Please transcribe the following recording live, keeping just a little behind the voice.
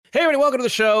Hey, everybody, welcome to the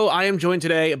show. I am joined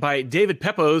today by David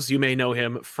Pepose. You may know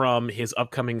him from his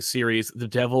upcoming series, The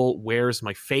Devil Wears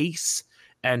My Face,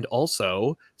 and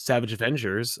also Savage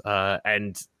Avengers,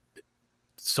 and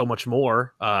so much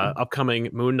more. Upcoming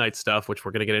Moon Knight stuff, which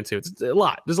we're going to get into. It's a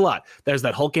lot. There's a lot. There's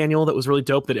that Hulk annual that was really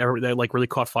dope that like really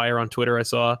caught fire on Twitter, I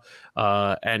saw,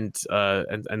 and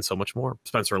so much more.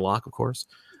 Spencer and Locke, of course.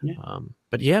 Yeah.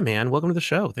 But yeah, man, welcome to the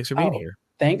show. Thanks for being here.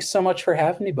 Thanks so much for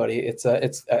having me, buddy.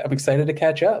 I'm excited to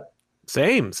catch up.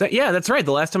 Same. Yeah, that's right.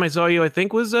 The last time I saw you, I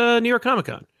think, was New York Comic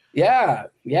Con. Yeah.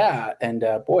 And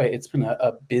boy, it's been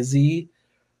a busy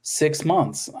 6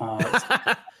 months,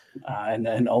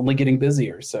 and only getting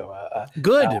busier. So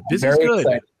good. Busy's good.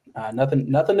 Excited.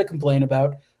 Nothing to complain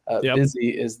about. Yep. Busy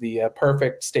is the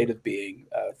perfect state of being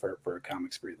for a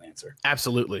comics freelancer.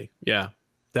 Absolutely. Yeah,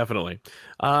 definitely.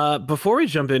 Before we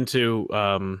jump into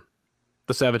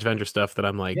the Savage Avenger stuff that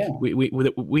I'm like,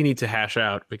 we need to hash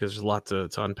out because there's a lot to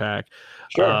unpack.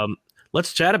 Sure.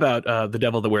 Let's chat about The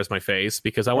Devil That Wears My Face,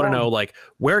 because I want to know like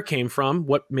where it came from,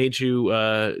 what made you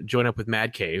join up with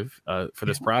Mad Cave for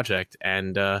this project,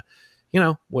 and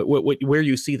where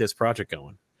you see this project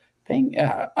going.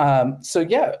 I'm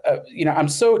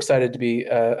so excited to be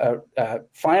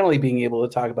finally being able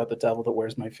to talk about The Devil That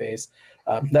Wears My Face.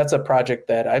 That's a project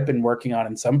that I've been working on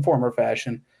in some form or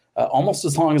fashion almost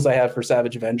as long as I have for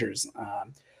Savage Avengers.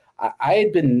 I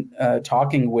had been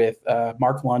talking with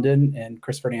Mark London and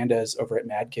Chris Fernandez over at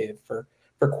Mad Cave for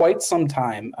quite some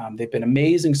time. They've been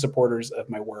amazing supporters of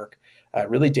my work,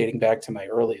 really dating back to my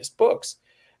earliest books.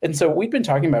 And so we've been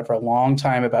talking about for a long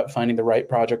time about finding the right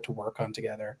project to work on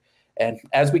together. And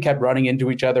as we kept running into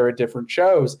each other at different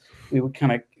shows, we would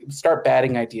kind of start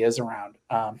batting ideas around.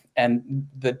 And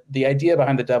the idea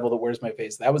behind The Devil That Wears My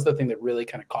Face, that was the thing that really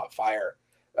kind of caught fire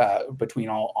between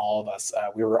all of us.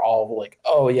 We were all like,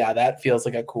 oh yeah, that feels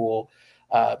like a cool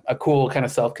kind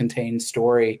of self-contained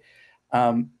story.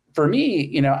 For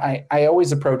me, I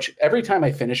always approach, every time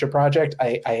I finish a project,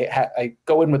 I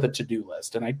go in with a to-do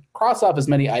list and I cross off as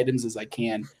many items as I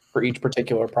can for each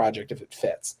particular project if it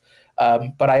fits.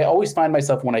 But I always find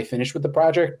myself, when I finish with the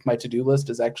project, my to-do list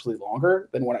is actually longer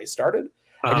than when I started.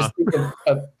 I just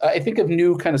think of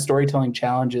new kind of storytelling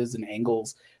challenges and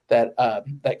angles that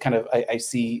kind of I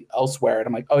see elsewhere, and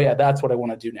I'm like, oh yeah, that's what I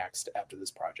want to do next after this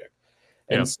project.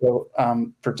 And so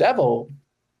for Devil,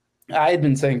 I had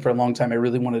been saying for a long time I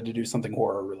really wanted to do something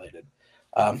horror related.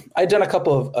 I'd done a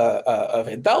couple of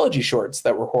anthology shorts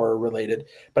that were horror related,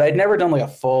 but I'd never done like a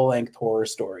full length horror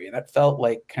story, and that felt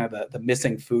like kind of the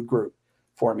missing food group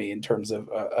for me in terms of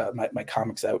my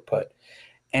comics output.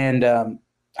 And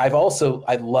I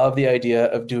love the idea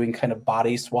of doing kind of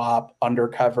body swap,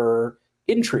 undercover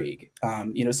intrigue.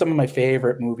 Some of my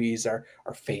favorite movies are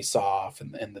Face Off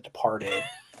and The Departed.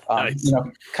 Nice.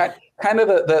 Kind of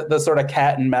the sort of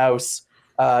cat and mouse.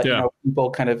 People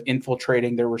kind of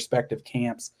infiltrating their respective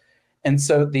camps. And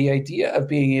so the idea of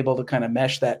being able to kind of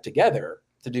mesh that together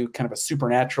to do kind of a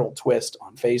supernatural twist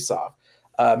on Face Off,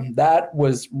 that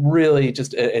was really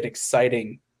just an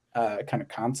exciting kind of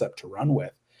concept to run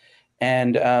with.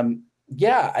 And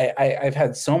I've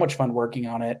had so much fun working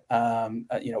on it,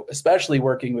 especially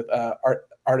working with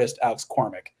artist Alex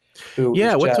Cormack.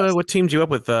 What teamed you up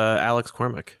with Alex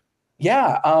Cormack?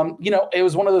 Yeah, it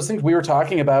was one of those things. We were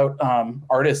talking about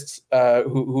artists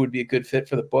who would be a good fit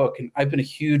for the book, and I've been a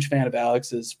huge fan of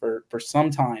Alex's for some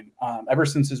time, ever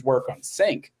since his work on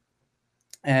Sync.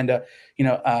 And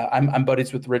I'm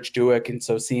buddies with Rich Duick, and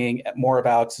so seeing more of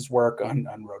Alex's work on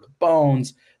Road of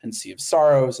Bones and Sea of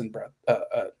Sorrows and Breath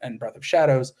of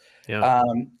Shadows,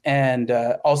 and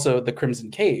also The Crimson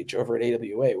Cage over at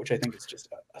AWA, which I think is just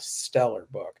a stellar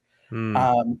book.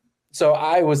 So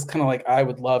I was kind of like, I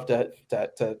would love to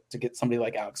get somebody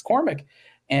like Alex Cormack.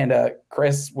 And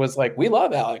Chris was like, we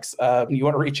love Alex. You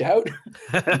want to reach out?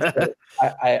 So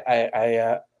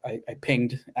I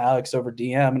pinged Alex over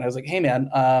DM, and I was like, hey, man,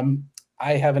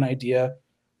 I have an idea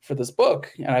for this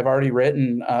book, and I've already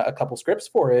written a couple scripts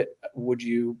for it. Would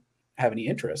you have any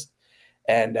interest?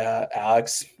 And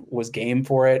Alex was game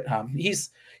for it.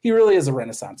 He really is a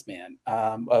Renaissance man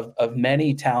of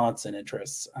many talents and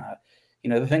interests.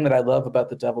 The thing that I love about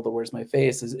The Devil That Wears My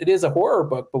Face is it is a horror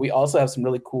book, but we also have some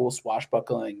really cool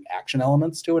swashbuckling action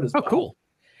elements to it as well. Oh, cool.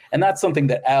 And that's something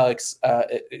that Alex,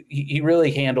 he really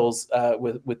handles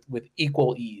with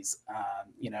equal ease.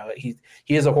 He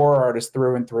is a horror artist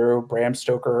through and through, Bram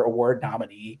Stoker Award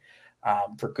nominee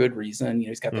for good reason.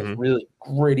 He's got this really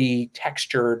gritty,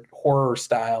 textured horror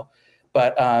style.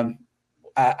 But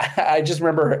I just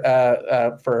remember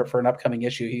for an upcoming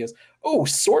issue, he goes, "Oh,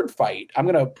 sword fight! I'm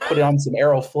gonna put on some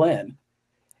Errol Flynn,"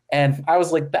 and I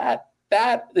was like, "That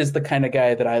is the kind of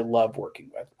guy that I love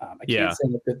working with." I can't Yeah. say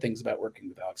enough good things about working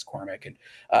with Alex Cormack and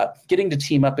getting to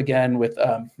team up again with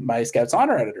my Scouts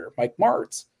Honor editor, Mike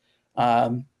Martz.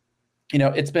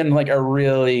 It's been like a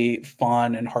really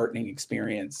fun and heartening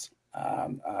experience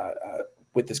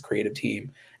with this creative team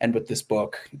and with this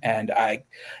book. And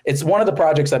it's one of the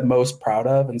projects I'm most proud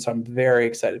of. And so I'm very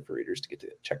excited for readers to get to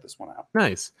check this one out.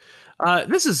 Nice.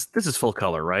 This is full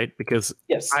color, right? Because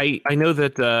Yes. I know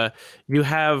that you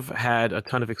have had a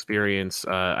ton of experience.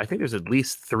 I think there's at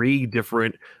least 3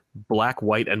 different black,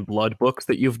 white, and blood books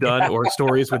that you've done, or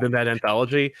stories within that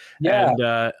anthology. Yeah.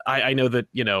 And I know that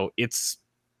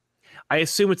I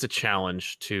assume it's a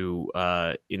challenge to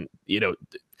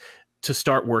to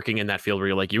start working in that field where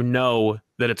you're like,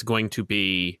 that it's going to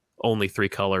be only 3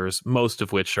 colors, most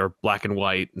of which are black and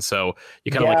white. And so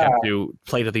you kind of like have to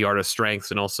play to the artist's strengths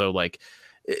and also like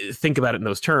think about it in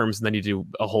those terms. And then you do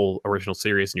a whole original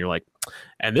series and you're like,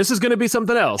 and this is going to be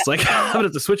something else. Like I'm going to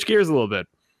have to switch gears a little bit.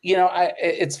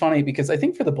 It's funny because I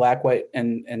think for the black, white,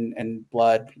 and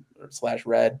blood /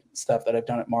 red stuff that I've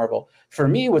done at Marvel, for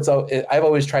me, I've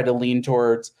always tried to lean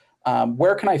towards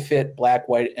where can I fit black,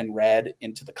 white, and red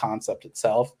into the concept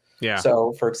itself. Yeah.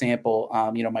 So, for example,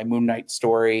 my Moon Knight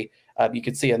story, you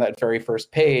could see on that very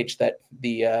first page that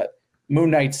the Moon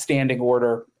Knight standing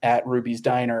order at Ruby's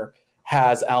Diner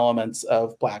has elements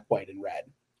of black, white, and red.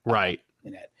 Right.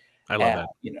 In it. I love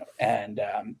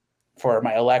that. For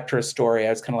my Elektra story, I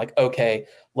was kind of like, okay,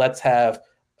 let's have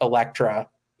Elektra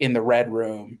in the red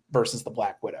room versus the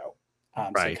Black Widow.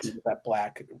 Right. So that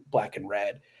black and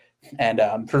red.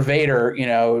 And for Vader,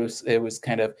 it was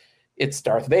kind of, it's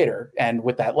Darth Vader, and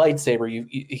with that lightsaber,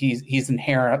 he's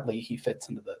inherently, he fits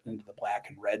into the black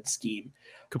and red scheme.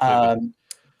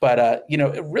 But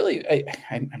really, I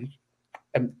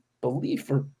believe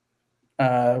for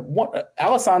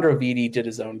Alessandro Vitti did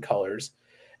his own colors,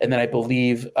 and then I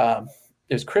believe it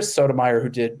was Chris Sotomayor who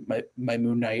did my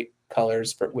Moon Knight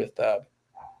colors with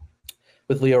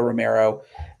Leo Romero,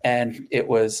 and it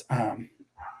was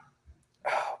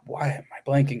why am I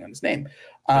blanking on his name?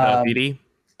 Vitti?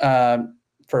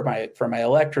 For my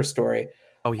Elektra story.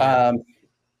 Oh yeah.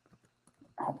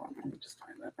 Hold on, let me just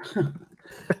find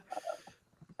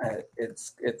that.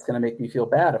 It's going to make me feel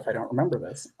bad if I don't remember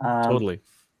this. Totally.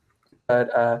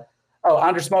 But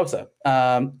Andres Mosa,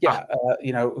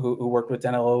 who worked with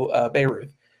Danilo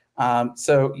Beirut.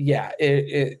 So yeah,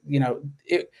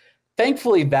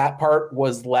 thankfully that part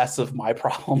was less of my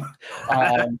problem.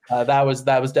 That was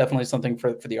definitely something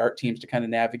for the art teams to kind of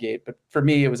navigate. But for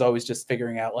me, it was always just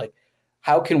figuring out like,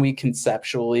 how can we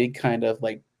conceptually kind of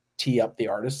like tee up the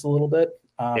artists a little bit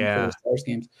for the Star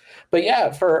Schemes. But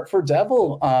yeah, for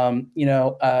Devil,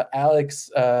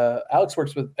 Alex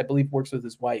works with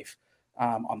his wife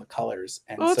on the colors,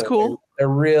 and that's cool. They're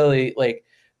really like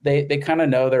they kind of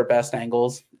know their best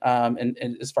angles, and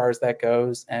as far as that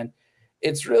goes, and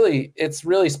it's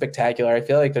really spectacular. I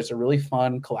feel like there's a really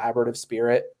fun collaborative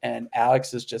spirit, and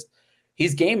Alex is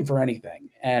he's game for anything.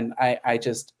 And I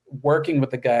just working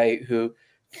with a guy who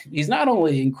he's not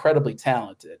only incredibly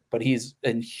talented, but he's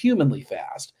inhumanly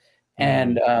fast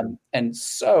and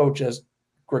so just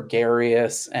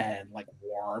gregarious and like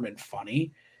warm and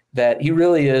funny that he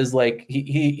really is like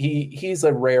he's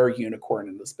a rare unicorn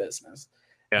in this business.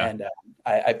 Yeah. And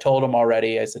I've told him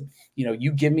already, I said,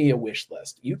 you give me a wish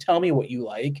list, you tell me what you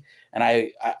like, and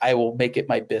I will make it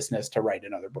my business to write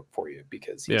another book for you,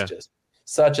 because he's just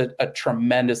such a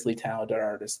tremendously talented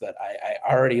artist that I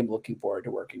already am looking forward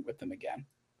to working with him again.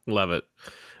 Love it.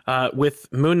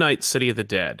 With Moon Knight City of the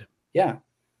Dead. Yeah.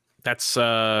 That's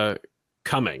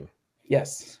coming.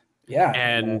 Yes. Yeah.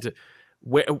 And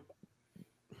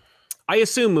I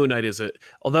assume Moon Knight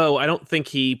although I don't think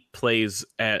he plays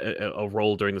a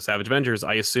role during the Savage Avengers,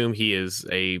 I assume he is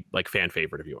a like fan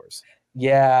favorite of yours.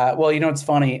 Yeah, well, it's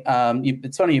funny.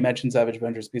 It's funny you mentioned Savage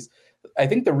Avengers, because I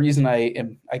think the reason I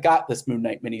got this Moon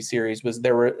Knight miniseries was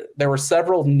there were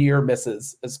several near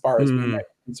misses as far as Moon Knight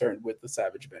is concerned with the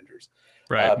Savage Avengers.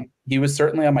 Right. He was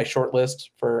certainly on my short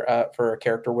list for a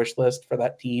character wish list for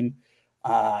that team.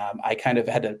 I kind of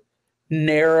had to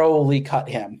narrowly cut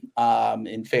him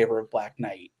in favor of Black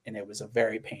Knight, and it was a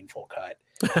very painful cut.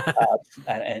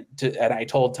 And I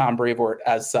told Tom Brevoort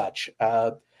as such.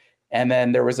 And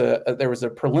then there was a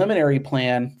preliminary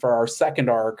plan for our second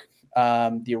arc.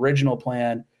 The original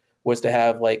plan was to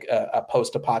have like a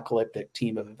post-apocalyptic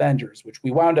team of Avengers, which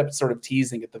we wound up sort of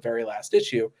teasing at the very last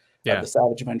issue of the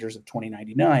Savage Avengers of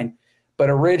 2099. But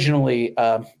originally,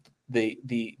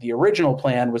 the original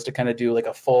plan was to kind of do like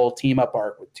a full team up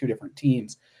arc with 2 different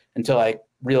teams, until I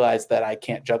realize that I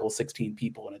can't juggle 16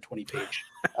 people in a 20-page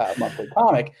monthly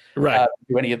comic, Right.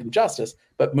 do any of them justice.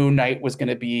 But Moon Knight was going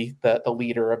to be the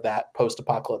leader of that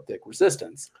post-apocalyptic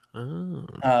resistance. Oh.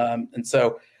 And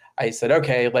so I said,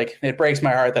 okay, like it breaks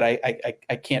my heart that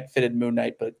I can't fit in Moon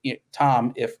Knight, but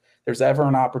Tom, if there's ever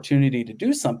an opportunity to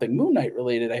do something Moon Knight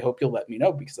related, I hope you'll let me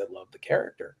know because I love the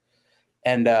character.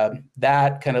 And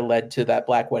that kind of led to that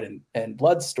Black, White, and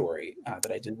Blood story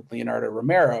that I did with Leonardo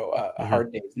Romero, A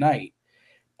Hard Day's Night.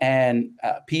 And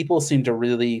people seem to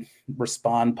really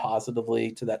respond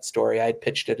positively to that story. I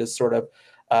pitched it as sort of,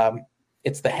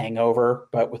 it's The Hangover,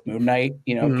 but with Moon Knight,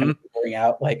 kind of figuring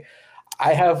out like,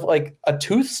 I have like a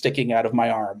tooth sticking out of my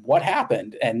arm. What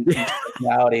happened? And each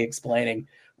personality explaining,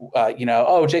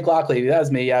 oh, Jake Lockley, that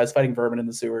was me. Yeah, I was fighting vermin in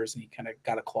the sewers, and he kind of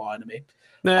got a claw into me.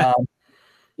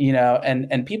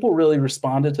 And people really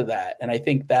responded to that, and I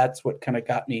think that's what kind of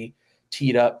got me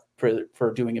teed up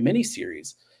for doing a mini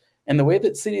series. And the way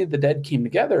that City of the Dead came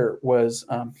together was,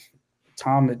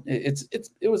 Tom,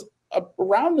 it was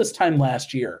around this time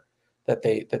last year that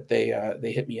they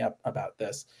hit me up about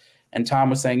this. And Tom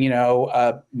was saying,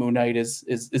 Moon Knight is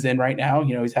in right now.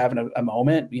 He's having a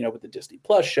moment, with the Disney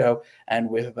Plus show and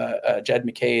with Jed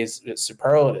McKay's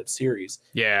superlative series.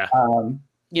 Yeah.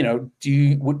 Do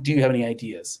you have any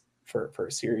ideas for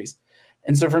a series?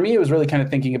 And so for me, it was really kind of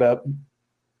thinking about,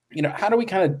 how do we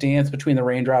kind of dance between the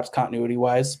raindrops continuity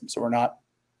wise, so we're not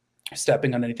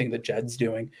stepping on anything that Jed's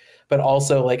doing, but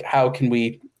also like how can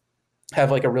we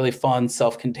have like a really fun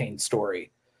self-contained story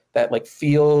that like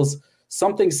feels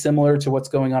something similar to what's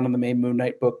going on in the main Moon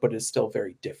Knight book, but is still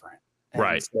very different. And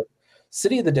right. So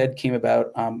City of the Dead came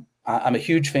about. I'm a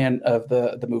huge fan of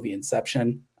the movie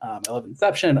Inception. I love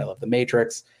Inception. I love The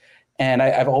Matrix. And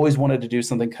I've always wanted to do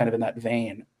something kind of in that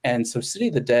vein. And so City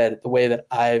of the Dead, the way that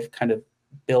I've kind of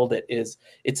built it is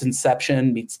it's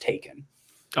Inception meets Taken.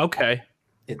 Okay.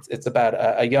 It's about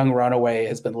a young runaway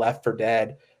has been left for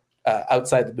dead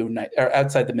outside the Moon Knight or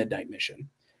outside the Midnight Mission.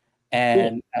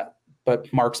 And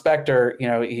but Mark Spector,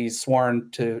 he's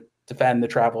sworn to defend the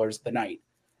travelers of the night.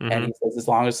 And he says, as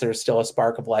long as there's still a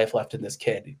spark of life left in this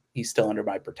kid, he's still under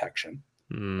my protection.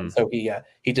 And so he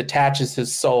detaches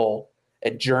his soul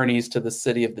and journeys to the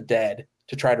City of the Dead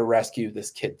to try to rescue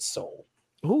this kid's soul.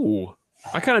 Ooh,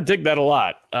 I kind of dig that a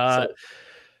lot.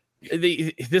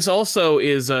 This also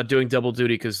is doing double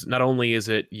duty because not only is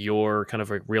it your kind of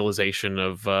like realization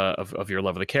of your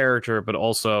love of the character, but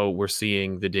also we're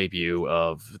seeing the debut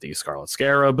of the Scarlet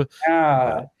Scarab.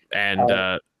 I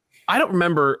don't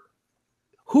remember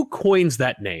who coins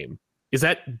that name. Is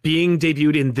that being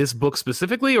debuted in this book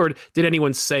specifically, or did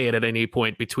anyone say it at any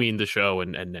point between the show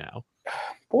and now?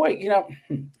 Boy,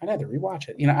 I'd have to rewatch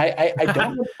it.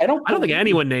 I don't think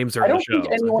anyone names her. I don't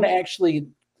think anyone actually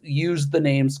used the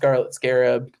name Scarlet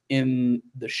Scarab in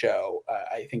the show.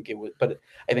 I think it was, but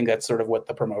I think that's sort of what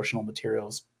the promotional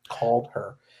materials called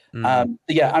her.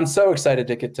 I'm so excited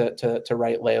to get to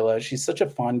write Layla. She's such a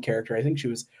fun character. I think she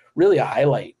was really a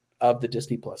highlight of the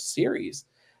Disney Plus series.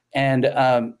 And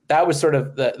that was sort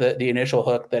of the initial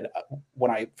hook that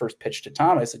when I first pitched to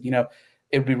Tom, I said,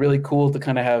 it would be really cool to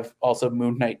kind of have also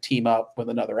Moon Knight team up with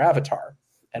another Avatar.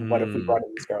 And what if we brought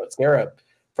in the Scarlet Scarab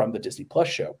from the Disney Plus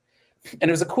show? And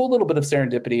it was a cool little bit of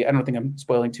serendipity. I don't think I'm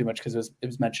spoiling too much because it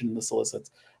was mentioned in the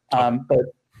solicits.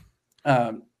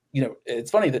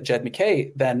 It's funny that Jed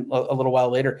McKay then a little while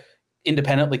later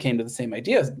independently came to the same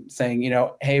idea, saying,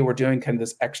 hey, we're doing kind of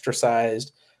this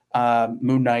extra-sized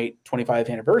Moon Knight 25th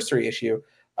anniversary issue.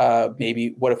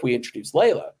 Maybe what if we introduce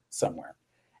Layla somewhere?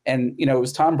 And it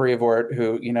was Tom Brevoort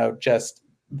who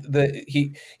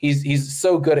he's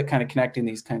so good at kind of connecting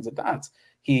these kinds of dots.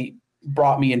 He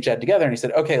brought me and Jed together and he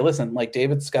said, okay, listen, like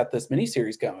David's got this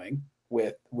miniseries going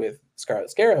with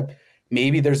Scarlet Scarab.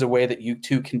 Maybe there's a way that you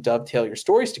two can dovetail your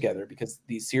stories together because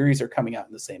these series are coming out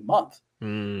in the same month.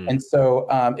 And so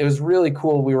it was really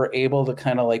cool. We were able to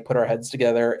kind of like put our heads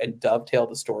together and dovetail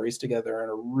the stories together in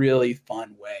a really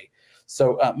fun way.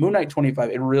 So Moon Knight 25,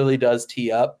 it really does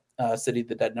tee up City of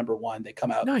the Dead #1. They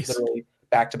come out literally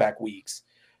back-to-back weeks.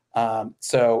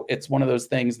 So it's one of those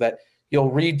things that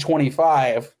you'll read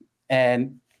 25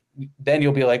 and then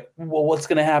you'll be like, well, what's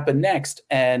going to happen next?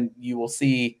 And you will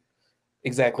see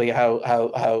exactly how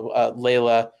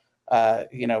Layla,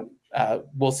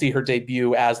 we'll see her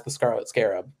debut as the Scarlet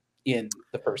Scarab in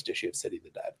the first issue of City of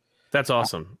the Dead. That's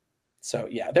awesome. So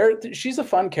yeah, she's a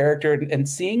fun character, and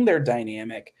seeing their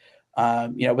dynamic,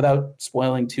 without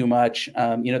spoiling too much,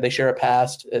 they share a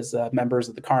past as members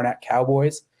of the Karnak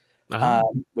Cowboys,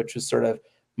 which was sort of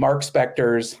Mark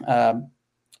Spector's,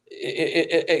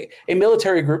 a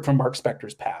military group from Mark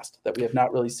Spector's past that we have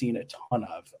not really seen a ton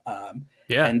of.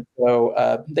 Yeah. And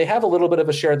so they have a little bit of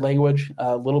a shared language,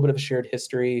 a little bit of a shared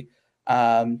history,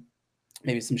 um,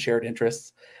 maybe some shared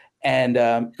interests. And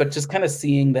but just kind of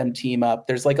seeing them team up,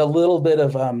 there's like a little bit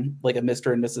of like a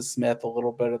Mr. and Mrs. Smith, a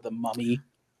little bit of the Mummy,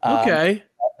 um, Okay.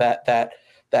 that that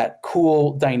that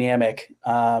cool dynamic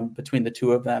between the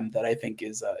two of them that I think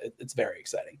is it's very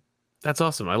exciting. That's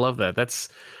awesome. I love that. That's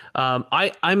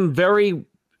I'm very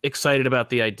excited about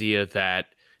the idea that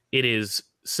it is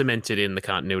cemented in the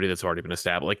continuity that's already been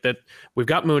established. Like that we've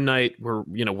got Moon Knight,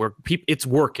 it's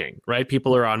working, right?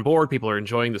 People are on board, people are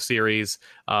enjoying the series.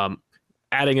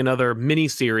 Adding another mini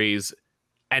series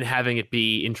and having it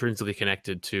be intrinsically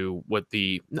connected to what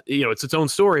it's its own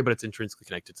story, but it's intrinsically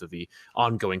connected to the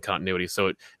ongoing continuity. So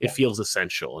it Yeah. feels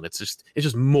essential, and it's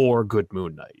just more good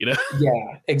Moon Knight, you know?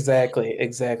 Yeah, exactly.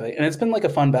 And it's been like a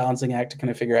fun balancing act to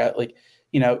kind of figure out like,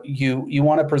 you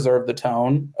want to preserve the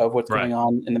tone of what's Right. going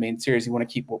on in the main series. You want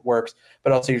to keep what works,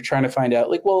 but also you're trying to find out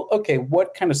like, well, okay,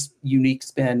 what kind of unique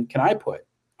spin can I put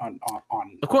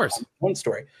Of course. on one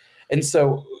story? And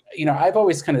so, I've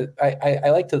always kind of I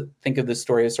like to think of this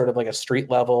story as sort of like a street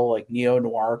level, like neo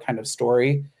noir kind of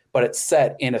story, but it's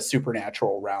set in a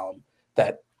supernatural realm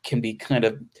that can be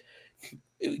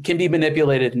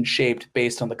manipulated and shaped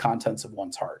based on the contents of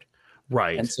one's heart. And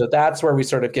Right. so that's where we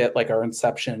sort of get like our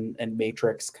Inception and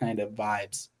Matrix kind of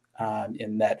vibes,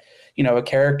 in that, a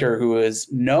character who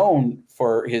is known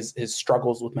for his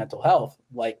struggles with mental health,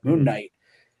 like Moon Mhm. Knight.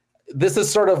 This is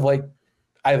sort of like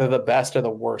either the best or the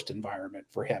worst environment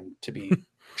for him to be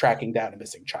tracking down a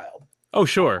missing child. Oh, Uh,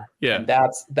 sure. Yeah. and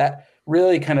that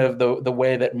really kind of the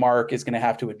way that Mark is going to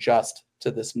have to adjust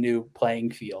to this new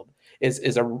playing field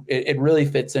it really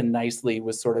fits in nicely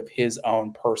with sort of his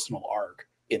own personal arc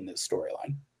in this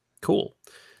storyline. Cool.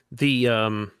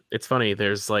 It's funny.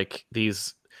 There's like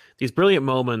these brilliant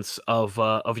moments of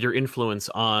your influence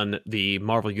on the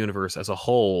Marvel universe as a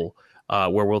whole,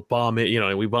 where we'll bomb it.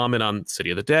 We bomb it on City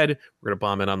of the Dead. We're gonna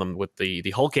bomb it on them with the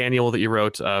Hulk annual that you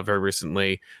wrote very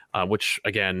recently, which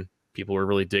again people were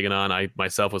really digging on. I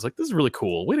myself was like, this is really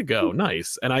cool. Way to go,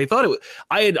 nice. And I thought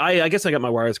I guess I got my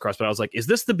wires crossed, but I was like, is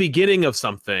this the beginning of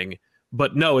something?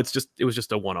 But no, it was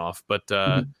just a one off. But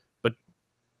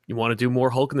you want to do more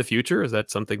Hulk in the future? Is that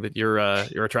something that you're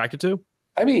attracted to?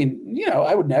 I mean,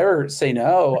 I would never say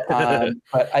no,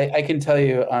 but I can tell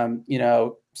you,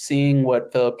 seeing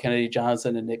what Philip Kennedy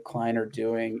Johnson and Nick Klein are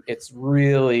doing, it's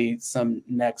really some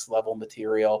next level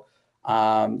material.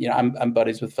 I'm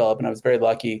buddies with Philip, and I was very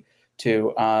lucky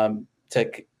to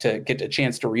to get a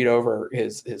chance to read over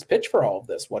his pitch for all of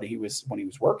this, what he was when he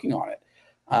was working on it.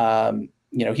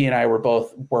 He and I were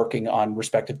both working on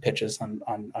respective pitches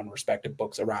on respective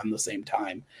books around the same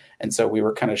time, and so we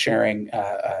were kind of sharing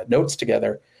notes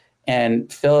together.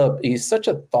 And Philip, he's such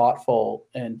a thoughtful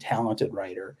and talented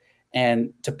writer,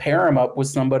 and to pair him up with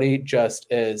somebody just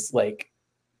as like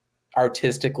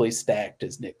artistically stacked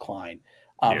as Nick Klein,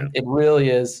 Yeah. it really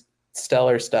is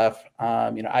stellar stuff.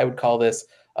 I would call this,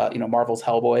 Marvel's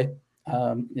Hellboy,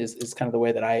 is kind of the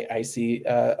way that I see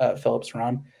Philip's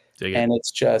run, Dig it. and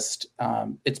it's just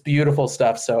it's beautiful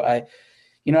stuff. So I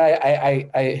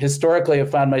historically have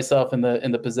found myself in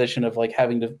the position of like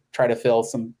having to try to fill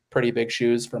some pretty big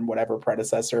shoes from whatever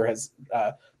predecessor has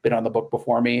been on the book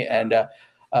before me, and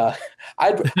uh,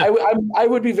 I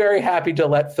would be very happy to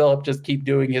let Philip just keep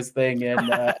doing his thing,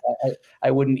 and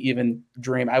I wouldn't even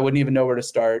dream. I wouldn't even know where to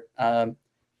start. I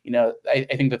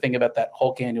think the thing about that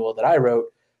Hulk annual that I wrote,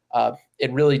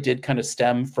 it really did kind of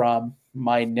stem from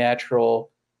my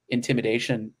natural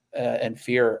intimidation and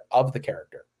fear of the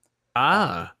character. Uh,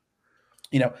 Ah.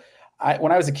 you know,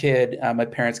 when I was a kid, my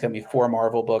parents got me 4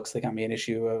 Marvel books. They got me an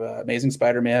issue of Amazing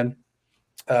Spider-Man,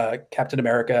 Captain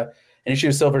America, an issue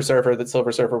of Silver Surfer that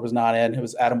Silver Surfer was not in. It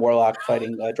was Adam Warlock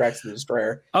fighting Drax the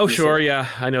Destroyer. Oh, In the sure. Silver Yeah,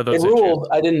 I know It those issues. ruled.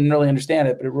 I didn't really understand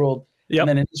it, but it ruled. And Yep.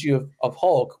 then an issue of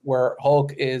Hulk, where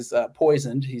Hulk is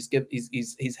poisoned.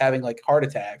 He's having like heart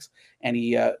attacks, and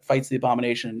he fights the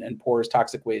Abomination and pours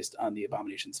toxic waste on the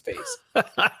Abomination's face.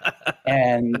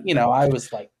 And I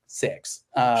was like 6,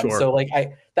 Sure. so like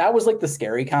that was like the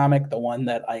scary comic, the one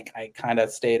that I kind of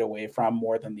stayed away from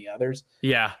more than the others.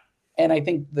 Yeah. And I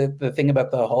think the thing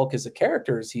about the Hulk as a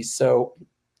character is he's so,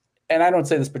 and I don't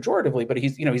say this pejoratively, but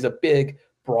he's a big,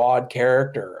 broad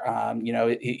character.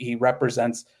 He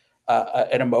represents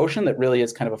an emotion that really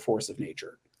is kind of a force of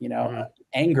nature. Hmm.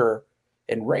 Anger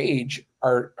and rage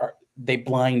are they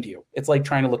blind you. It's like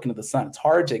trying to look into the sun. It's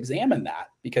hard to examine that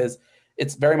because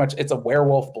it's a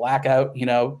werewolf blackout.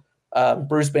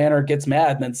 Bruce Banner gets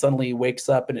mad and then suddenly he wakes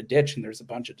up in a ditch and there's a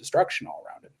bunch of destruction all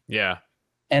around him. Yeah.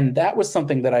 And that was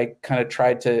something that I kind of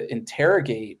tried to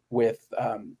interrogate with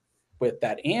with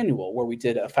that annual where we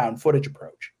did a found footage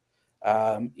approach.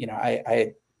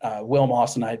 Will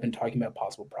Moss and I had been talking about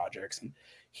possible projects, and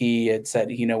he had said,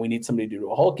 we need somebody to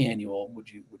do a Hulk annual. Would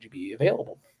you be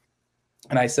available?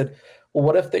 And I said, well,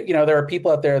 what if there are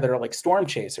people out there that are like storm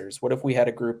chasers? What if we had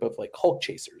a group of like Hulk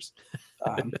chasers?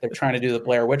 They're trying to do the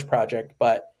Blair Witch Project,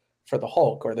 but for the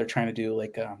Hulk, or they're trying to do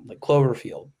like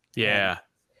Cloverfield. Yeah.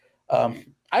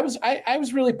 I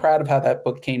was really proud of how that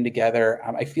book came together.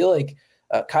 I feel like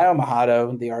Kyle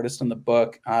Mahato, the artist in the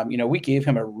book, we gave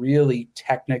him a really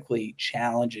technically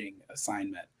challenging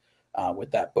assignment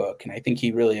with that book, and I think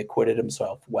he really acquitted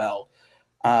himself well.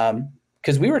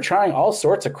 Because we were trying all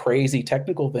sorts of crazy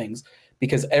technical things,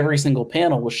 because every single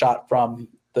panel was shot from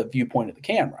the viewpoint of the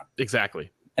camera.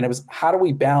 Exactly. And it was, how do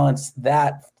we balance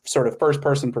that sort of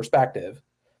first-person perspective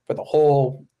for the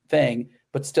whole thing,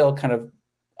 but still kind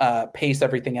of pace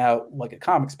everything out like a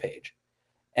comics page?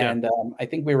 And I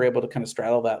think we were able to kind of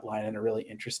straddle that line in a really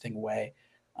interesting way.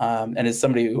 And as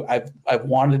somebody who I've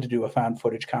wanted to do a found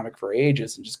footage comic for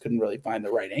ages and just couldn't really find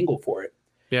the right angle for it.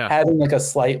 Yeah. Having like a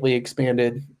slightly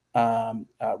expanded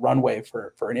runway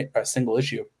for a single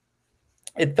issue,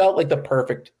 it felt like the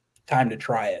perfect time to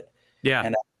try it. Yeah.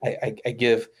 And I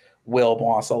give Will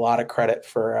Moss a lot of credit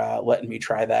for letting me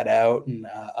try that out, and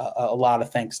a lot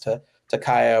of thanks to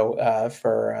Kaio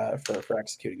for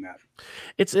executing that.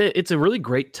 It's a really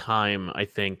great time, I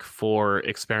think, for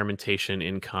experimentation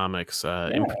in comics,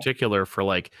 in particular for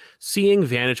like seeing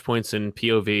vantage points and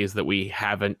POVs that we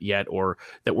haven't yet, or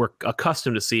that we're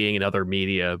accustomed to seeing in other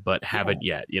media but haven't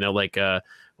yet. Like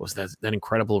was that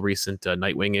incredible recent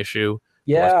Nightwing issue?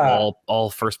 Yeah, all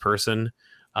first person.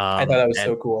 I thought that was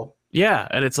so cool. Yeah,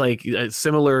 and it's like a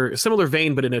similar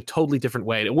vein, but in a totally different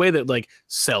way, in a way that like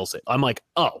sells it. I'm like,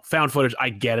 oh, found footage, I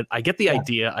get it, I get the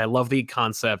idea, I love the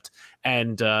concept,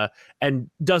 and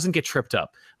doesn't get tripped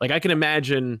up. Like I can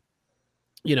imagine,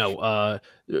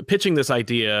 pitching this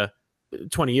idea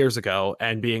 20 years ago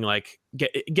and being like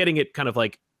getting it kind of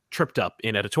like tripped up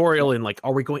in editorial, and like,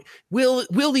 will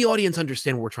the audience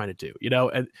understand what we're trying to do?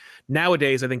 And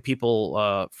nowadays I think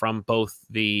people from both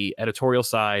the editorial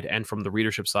side and from the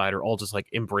readership side are all just like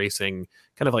embracing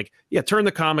kind of like, turn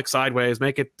the comic sideways,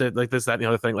 make it like this, that, and the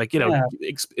other thing, like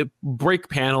break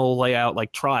panel layout,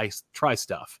 like try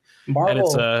stuff.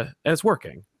 Marvel, and it's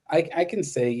working. I can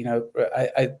say,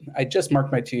 I just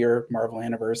marked my 2-year Marvel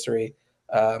anniversary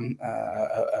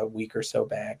a week or so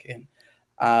back, and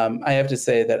I have to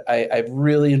say that I've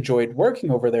really enjoyed working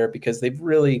over there, because they've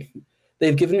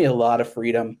given me a lot of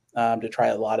freedom to try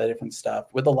a lot of different stuff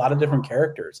with a lot of different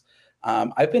characters.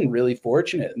 I've been really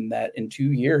fortunate in that in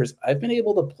 2 years, I've been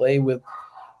able to play with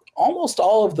almost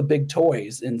all of the big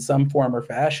toys in some form or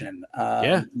fashion.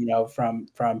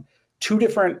 From 2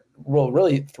 different,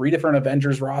 really 3 different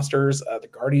Avengers rosters, the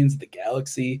Guardians of the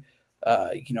Galaxy,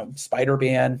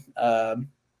 Spider-Man,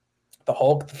 the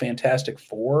Hulk, the Fantastic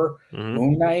Four,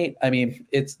 Moon Knight. I mean,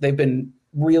 they've been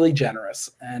really generous,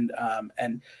 and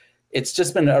it's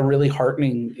just been a really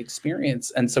heartening experience.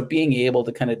 And so being able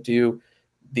to kind of do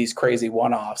these crazy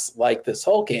one-offs like this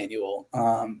Hulk annual,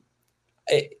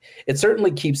 it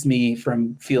certainly keeps me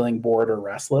from feeling bored or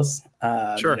restless.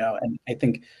 Sure. And I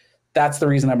think that's the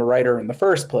reason I'm a writer in the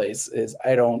first place, is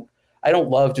I don't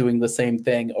love doing the same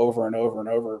thing over and over and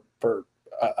over for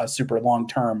a super long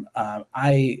term.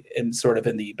 I am sort of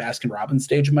in the Baskin Robbins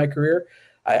stage of my career.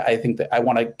 I think that I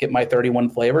want to get my 31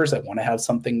 flavors. I want to have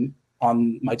something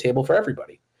on my table for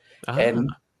everybody. And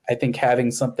I think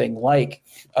having something like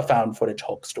a found footage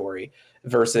Hulk story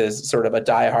versus sort of a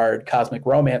diehard cosmic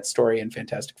romance story in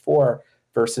Fantastic Four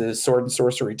versus Sword and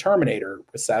Sorcery Terminator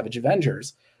with Savage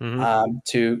Avengers,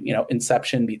 to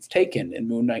Inception meets Taken and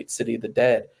Moon Knight City of the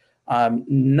Dead.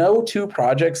 No 2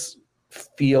 projects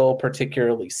feel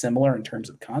particularly similar in terms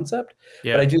of concept,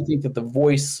 but I do think that the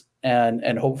voice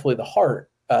and hopefully the heart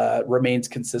remains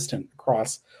consistent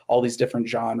across all these different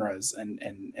genres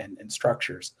and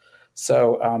structures.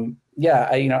 So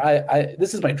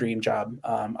this is my dream job.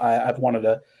 I've wanted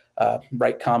to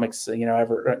write comics,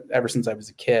 ever since I was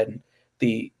a kid.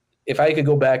 If I could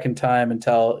go back in time and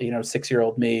tell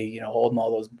 6-year-old me, holding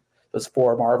all those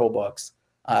 4 Marvel books,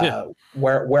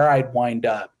 where I'd wind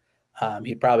up,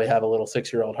 he'd probably have a little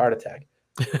 6-year-old heart attack.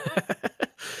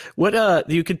 What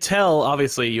you could tell,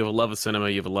 obviously, you have a love of cinema,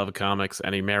 you have a love of comics,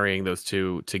 and you're marrying those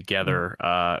two together.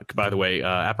 By the way,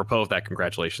 apropos of that,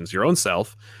 congratulations your own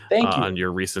self. Thank you on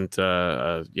your recent,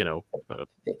 thank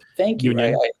you.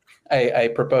 union. I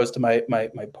proposed to my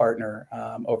partner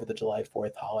over the July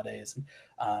 4th holidays.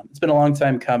 It's been a long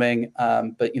time coming,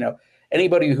 but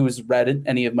anybody who's read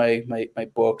any of my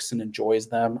books and enjoys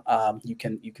them, you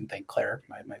can thank Claire,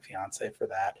 my fiance, for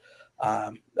that.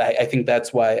 I think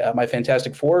that's why my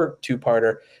Fantastic Four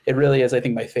two-parter, it really is, I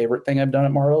think, my favorite thing I've done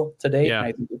at Marvel to date. Yeah. And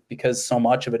I think because so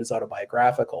much of it is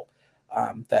autobiographical,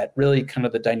 that really kind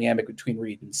of the dynamic between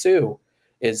Reed and Sue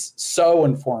is so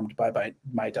informed by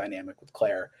my dynamic with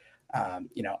Claire.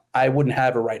 I wouldn't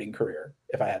have a writing career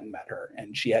if I hadn't met her,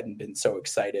 and she hadn't been so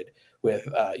excited with,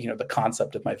 the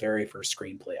concept of my very first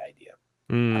screenplay idea.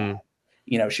 Mm.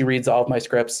 She reads all of my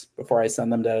scripts before I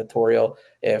send them to editorial.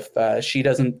 If she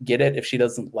doesn't get it, if she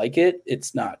doesn't like it,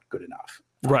 it's not good enough.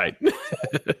 Right.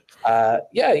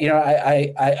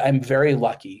 I'm very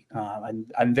lucky.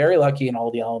 I'm very lucky in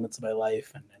all the elements of my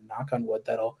life, and knock on wood,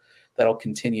 that'll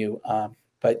continue.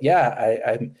 But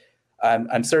yeah,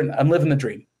 I'm certain I'm living the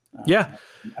dream. Yeah.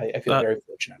 I feel very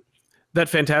fortunate. That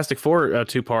Fantastic Four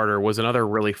two-parter was another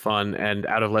really fun and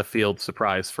out of left field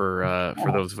surprise for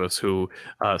those of us who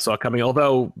saw it coming.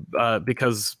 Although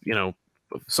because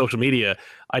social media,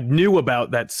 I knew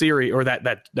about that series or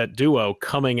that duo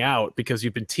coming out because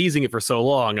you've been teasing it for so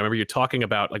long. I remember you talking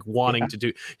about like wanting to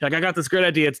do, like, I got this great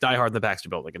idea. It's Die Hard in the Baxter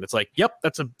Building, and it's like,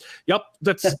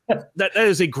 that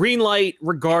is a green light,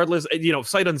 regardless,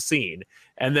 sight unseen.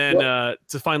 And then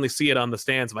to finally see it on the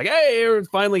stands, I'm like, hey,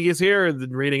 finally he's here. And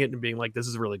then reading it and being like, this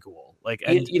is really cool. Like,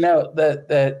 and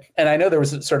and I know there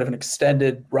was sort of an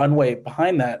extended runway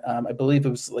behind that. I believe it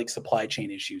was like supply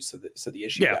chain issues, so the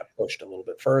issue got pushed a little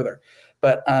bit further.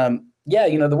 But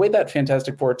the way that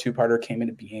Fantastic Four two-parter came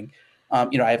into being,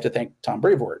 I have to thank Tom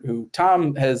Brevoort, who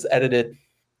Tom has edited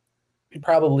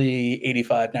probably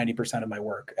 85-90% of my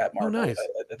work at Marvel. Nice.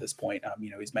 at this point.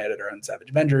 He's my editor on Savage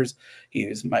Avengers.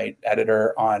 He's my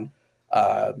editor on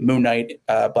Moon Knight,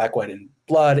 Black, White, and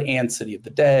Blood, and City of the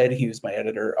Dead. He was my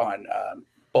editor on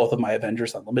both of my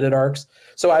Avengers Unlimited arcs.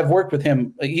 So I've worked with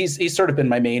him. He's sort of been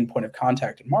my main point of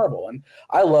contact in Marvel, and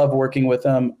I love working with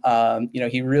him.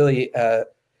 He really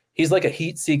he's like a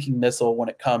heat-seeking missile when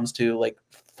it comes to like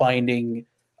finding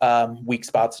weak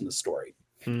spots in the story.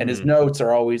 And his notes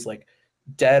are always like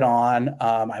dead on.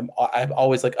 I'm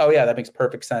always like, oh yeah, that makes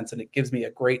perfect sense, and it gives me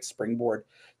a great springboard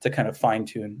to kind of fine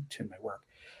tune my work.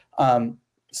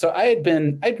 So I'd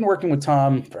been working with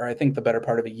Tom for, I think, the better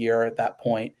part of a year at that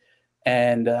point,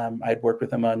 and I'd worked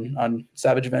with him on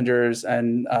Savage Avengers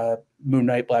and Moon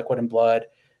Knight, Black, White, and Blood,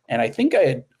 and I think I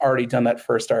had already done that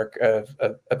first arc of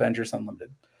Avengers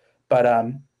Unlimited. But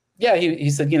he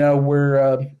said,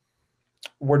 we're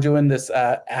doing this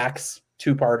Axe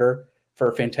two-parter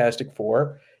for Fantastic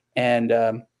Four, and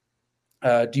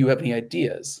do you have any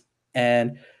ideas?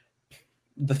 And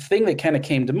the thing that kind of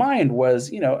came to mind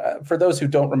was, for those who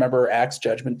don't remember Axe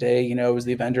Judgment Day, it was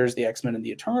the Avengers, the X-Men, and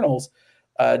the Eternals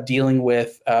dealing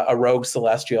with a rogue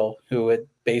Celestial who had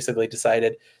basically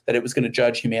decided that it was going to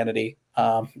judge humanity,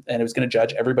 and it was going to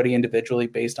judge everybody individually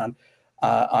based on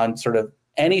sort of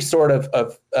any sort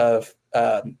of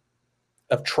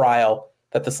trial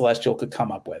that the Celestial could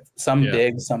come up with, some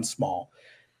big, some small.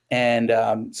 And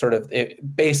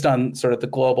based on sort of the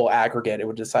global aggregate, it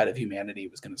would decide if humanity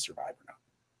was going to survive or not.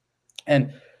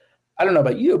 And I don't know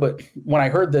about you, but when I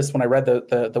heard this, when I read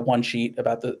the one sheet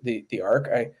about the arc,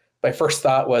 my first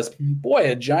thought was,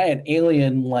 boy, a giant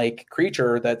alien-like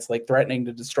creature that's like threatening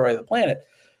to destroy the planet.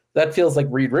 That feels like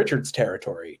Reed Richards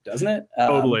territory, doesn't it?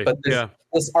 Totally. But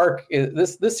this arc,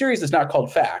 this series is not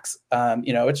called Facts.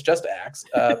 It's just Axe.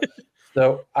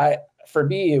 So for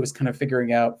me, it was kind of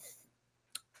figuring out,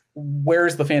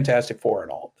 where's the Fantastic Four in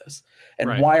all of this?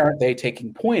 And why aren't they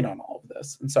taking point on all of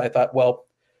this? And so I thought, well,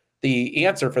 the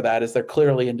answer for that is they're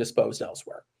clearly indisposed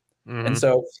elsewhere. Mm-hmm. And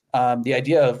so the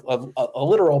idea of a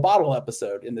literal bottle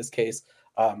episode, in this case,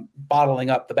 bottling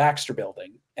up the Baxter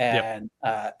Building, and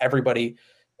everybody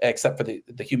except for the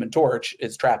Human Torch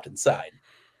is trapped inside.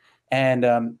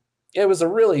 And it was a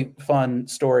really fun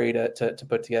story to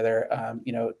put together.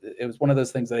 It was one of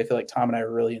those things that I feel like Tom and I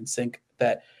were really in sync,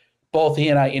 that both he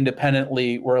and I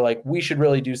independently were like, we should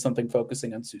really do something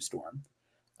focusing on Sue Storm.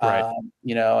 Right.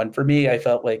 And for me, I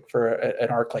felt like for an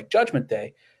arc like Judgment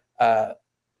Day,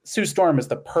 Sue Storm is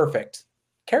the perfect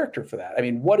character for that. I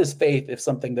mean, what is Faith if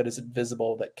something that is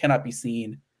invisible, that cannot be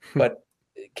seen, but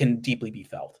can deeply be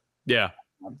felt? Yeah.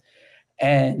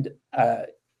 And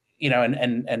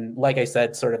like I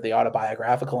said, sort of the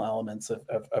autobiographical elements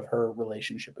of her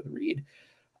relationship with Reed.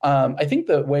 I think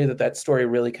the way that story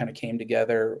really kind of came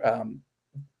together,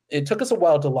 it took us a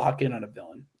while to lock in on a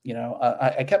villain.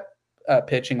 I kept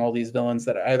pitching all these villains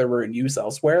that either were in use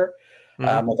elsewhere,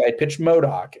 Mhm. Like I pitched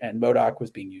MODOK, and MODOK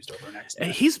was being used over an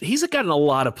X-Men. He's gotten a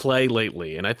lot of play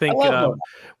lately, and I I think love MODOK.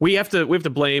 we have to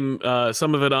blame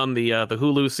some of it on the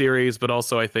Hulu series, but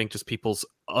also I think just people's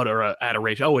utter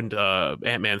adoration. Oh, and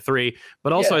Ant-Man 3,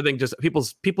 but also Yeah, I think just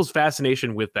people's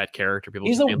fascination with that character. People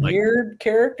he's just a being like, weird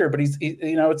character, but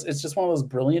it's just one of those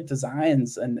brilliant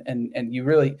designs, and you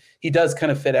really he does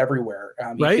kind of fit everywhere.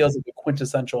 He right? feels like a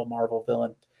quintessential Marvel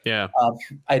villain. Yeah.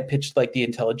 I pitched like the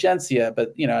intelligentsia,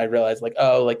 but I realized like,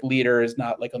 oh, like leader is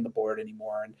not like on the board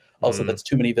anymore, and also Mm, that's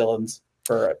too many villains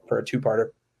for a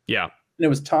two-parter. yeah. And it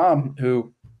was Tom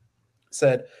who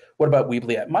said, "What about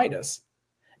Weebly at Midas?"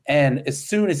 And as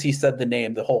soon as he said the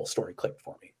name, the whole story clicked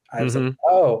for me. I was like, Hmm.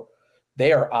 oh,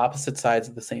 they are opposite sides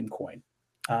of the same coin.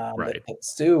 Right. That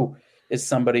Sue is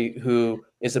somebody who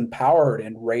is empowered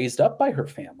and raised up by her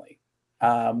family,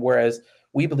 whereas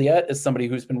Weebliette is somebody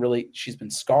she's been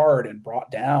scarred and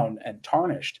brought down and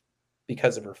tarnished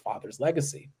because of her father's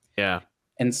legacy. Yeah.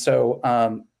 And so,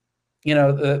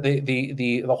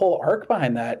 the whole arc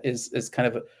behind that is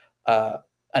kind of uh,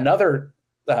 another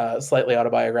slightly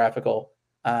autobiographical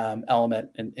element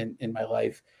in my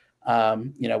life.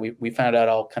 We found out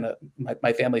all kind of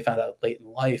my family found out late in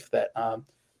life that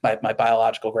my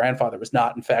biological grandfather was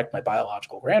not in fact my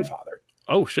biological grandfather,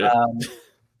 Oh shit. um,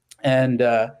 and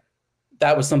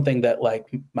that was something that like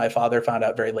my father found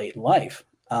out very late in life,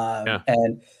 Yeah.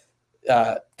 and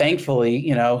thankfully,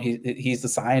 he's a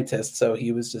scientist, so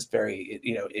he was just very,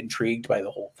 intrigued by the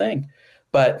whole thing.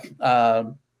 But I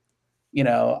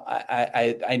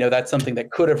know that's something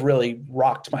that could have really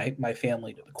rocked my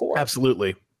family to the core.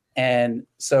 Absolutely. And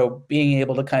so being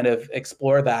able to kind of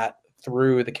explore that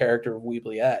through the character of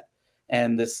Weebliette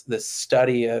and this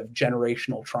study of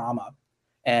generational trauma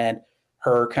and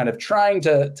her kind of trying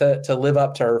to live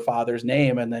up to her father's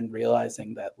name and then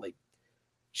realizing that like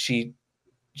she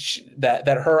that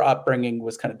her upbringing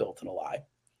was kind of built in a lie.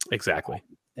 Exactly.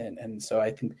 And so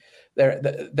I think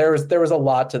there was a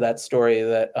lot to that story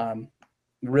that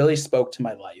really spoke to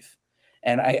my life,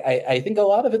 and I think a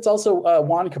lot of it's also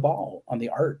Juan Cabal on the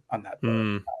art on that book.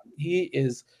 Mm, He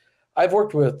is I've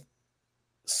worked with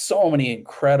so many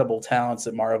incredible talents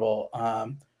at Marvel.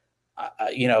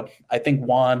 I think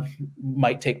Juan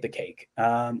might take the cake.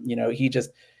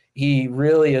 He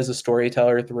really is a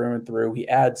storyteller through and through. He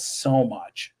adds so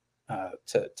much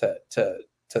to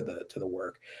the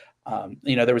work.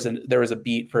 There was a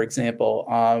beat, for example,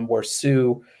 where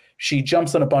Sue she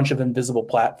jumps on a bunch of invisible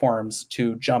platforms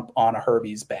to jump on a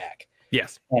Herbie's back,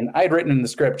 yes. and I had written in the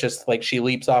script just like she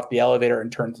leaps off the elevator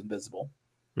and turns invisible,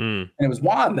 Mm, and it was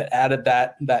Juan that added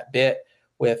that bit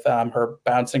with her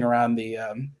bouncing around the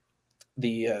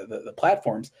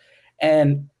platforms,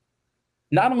 and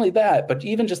not only that, but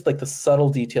even just like the subtle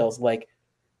details, like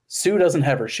Sue doesn't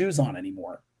have her shoes on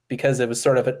anymore because it was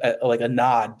sort of like a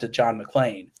nod to John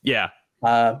McClane. yeah.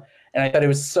 And I thought it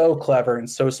was so clever and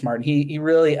so smart. And he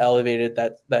really elevated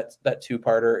that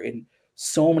two-parter in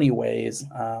so many ways.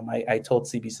 I told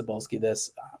CB Cebulski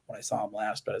this when I saw him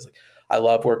last, but I was like, I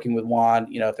love working with Juan.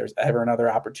 If there's ever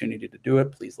another opportunity to do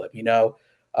it, please let me know.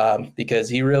 Because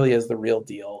he really is the real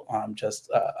deal. Just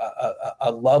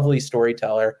a lovely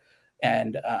storyteller,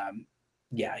 and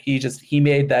he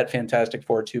made that Fantastic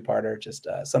Four two-parter just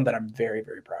something I'm very,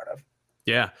 very proud of.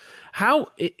 Yeah.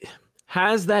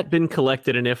 Has that been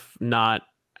collected? And if not,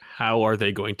 how are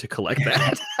they going to collect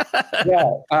that?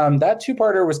 Yeah, that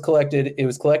two-parter was collected. It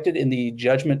was collected in the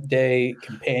Judgment Day Oh,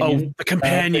 companion. the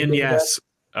companion. Yes.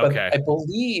 But Okay. I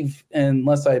believe,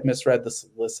 unless I misread the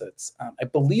solicits, I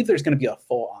believe there's going to be a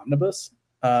full omnibus,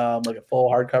 like a full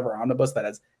hardcover omnibus that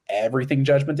has everything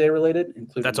Judgment Day related,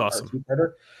 including That's the awesome.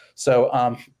 two-parter.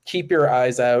 So keep your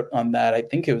eyes out on that. I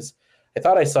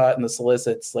thought I saw it in the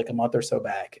solicits like a month or so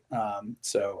back.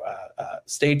 So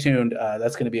stay tuned.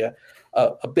 That's going to be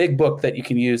a big book that you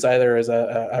can use either as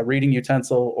a reading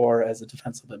utensil or as a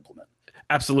defensive implement.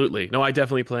 Absolutely. No, I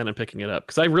definitely plan on picking it up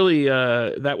because I really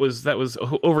that was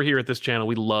over here at this channel.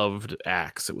 We loved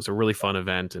Axe. It was a really fun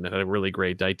event and it had a really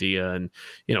great idea and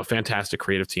fantastic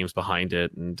creative teams behind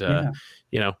it. And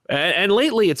and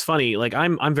lately it's funny. Like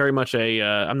I'm very much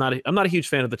I'm not a huge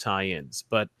fan of the tie-ins,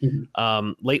 but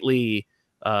lately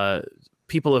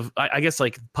people have I guess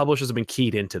like publishers have been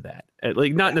keyed into that,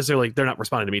 like not necessarily they're not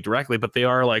responding to me directly, but they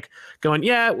are like going,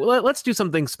 yeah, well, let's do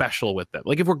something special with them.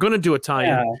 Like if we're going to do a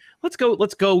tie-in, let's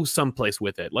go someplace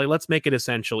with it. Like let's make it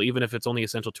essential, even if it's only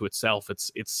essential to itself.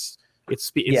 It's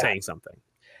saying something.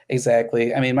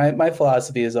 Exactly. I mean, my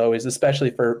philosophy is always,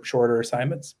 especially for shorter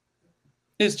assignments,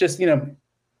 is just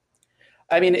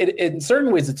I mean, in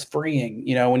certain ways it's freeing,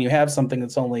 when you have something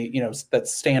that's only,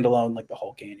 that's standalone, like the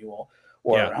Hulk annual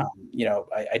Yeah, or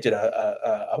I did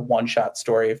a one shot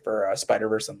story for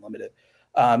Spider-Verse Unlimited.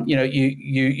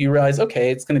 You realize,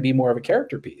 okay, it's going to be more of a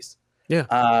character piece.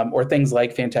 yeah, Or things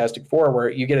like Fantastic Four, where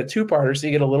you get a two-parter, so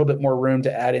you get a little bit more room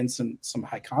to add in some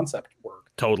high concept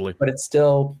work, totally. but it's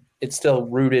still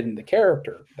rooted in the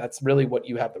character. That's really what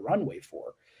you have the runway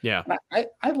for. Yeah, And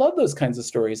I love those kinds of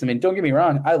stories. I mean, don't get me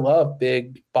wrong, I love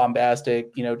big,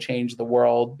 bombastic, change the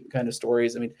world kind of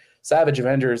stories. I mean, Savage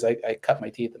Avengers, I cut my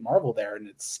teeth at Marvel there, and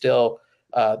it's still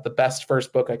the best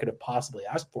first book I could have possibly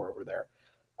asked for over there.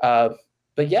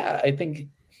 But yeah, I think,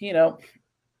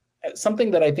 something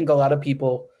that I think a lot of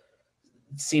people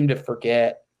tend to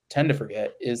forget,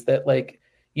 is that like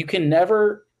you can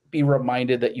never be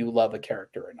reminded that you love a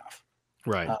character enough.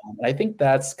 right. And I think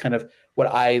that's kind of what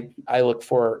I look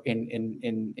for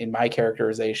in my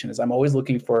characterization. Is I'm always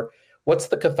looking for what's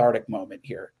the cathartic moment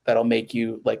here that'll make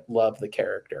you like love the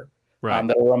character, Right.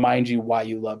 that'll remind you why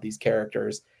you love these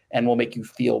characters and will make you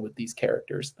feel with these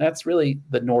characters. That's really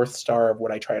the North Star of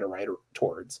what I try to write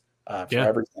towards for Yeah.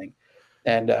 everything.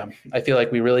 And I feel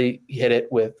like we really hit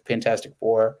it with Fantastic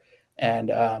Four, and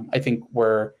I think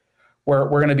we're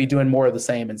going to be doing more of the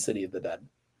same in City of the Dead.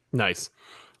 Nice.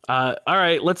 All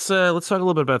right, let's talk a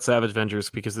little bit about Savage Avengers,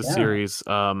 because this Yeah. series,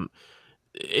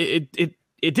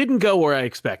 it didn't go where I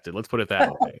expected. Let's put it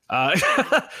that way.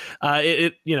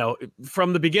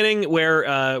 From the beginning,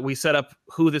 where we set up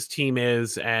who this team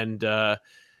is, and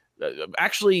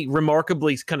actually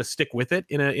remarkably kind of stick with it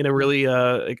in a really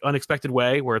unexpected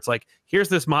way, where it's like, here's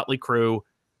this motley crew,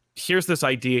 here's this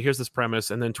idea, here's this premise,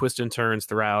 and then twists and turns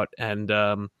throughout. And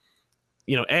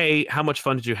A, how much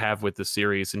fun did you have with this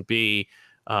series, and B,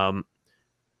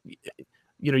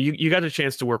 you got a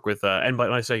chance to work with, and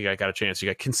when I say you got a chance, you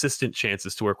got consistent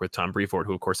chances to work with Tom Brevoort,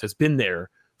 who of course has been there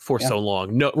for so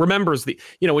long. Remembers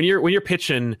when you're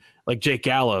pitching like Jake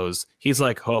Gallows, he's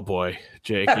like, oh boy,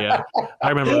 Jake, yeah,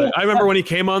 I remember when he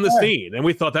came on the scene, and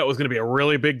we thought that was going to be a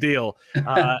really big deal,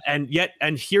 and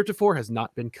heretofore has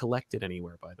not been collected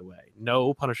anywhere. By the way,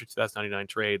 no Punisher 2099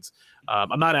 trades.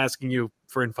 I'm not asking you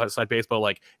for inside baseball,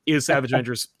 like, is Savage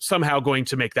Avengers somehow going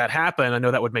to make that happen? I know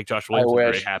that would make Josh Williamson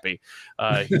very happy.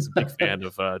 He's a big fan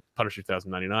of Punisher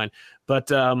 2099. But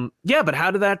but how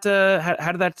did that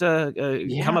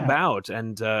come about?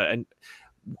 And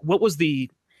what was the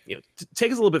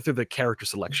take us a little bit through the character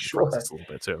selection process a little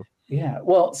bit too. Yeah,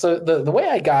 well, so the way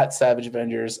I got Savage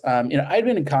Avengers, I'd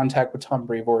been in contact with Tom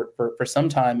Brevoort for some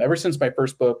time, ever since my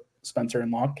first book, Spencer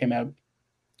and Locke, came out,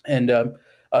 and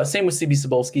same with C.B.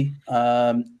 Cebulski,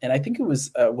 and I think it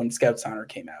was when Scout's Honor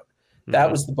came out.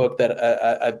 That was the book that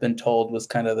I've been told was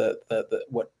kind of the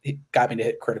what got me to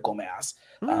hit critical mass.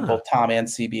 Both Tom and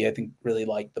CB, I think, really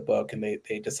liked the book, and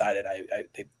they decided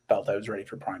they felt I was ready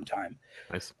for prime time.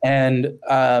 Nice. And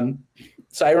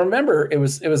so I remember it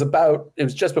was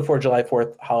just before July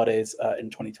 4th holidays in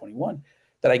 2021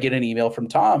 that I get an email from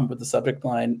Tom with the subject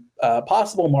line,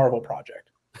 possible Marvel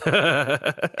project.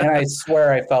 And I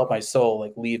swear I felt my soul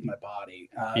like leave my body.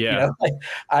 But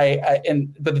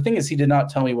the thing is, he did not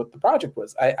tell me what the project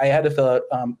was. I had to fill out.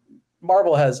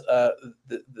 Marvel has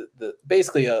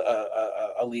basically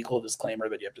a legal disclaimer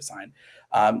that you have to sign,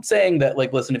 saying that,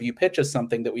 like, listen, if you pitch us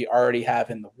something that we already have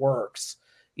in the works,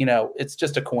 it's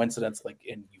just a coincidence, like,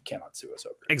 and you cannot sue us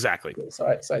over it. Exactly. So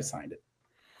I signed it,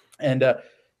 and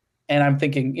I'm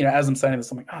thinking, as I'm signing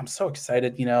this, I'm like, oh, I'm so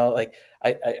excited, like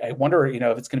I wonder,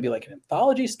 if it's going to be like an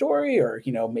anthology story, or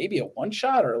maybe a one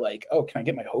shot, or like, oh, can I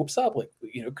get my hopes up? Like,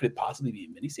 could it possibly be a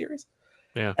miniseries?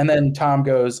 Yeah. And then Tom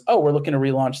goes, oh, we're looking to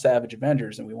relaunch Savage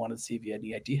Avengers, and we wanted to see if you had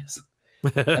any ideas.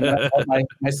 And then I felt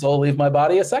my soul leave my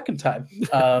body a second time.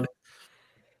 My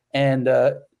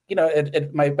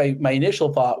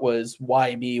initial thought was,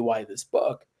 why me? Why this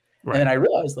book? Right. And then I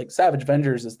realized, like, Savage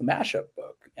Avengers is the mashup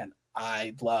book, and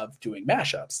I love doing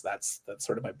mashups. That's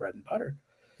sort of my bread and butter.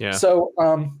 Yeah. So,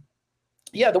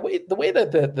 the way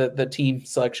that the team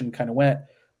selection kind of went,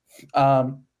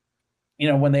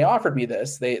 when they offered me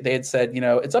this, they had said,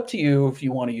 it's up to you if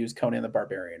you want to use Conan the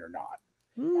Barbarian or not.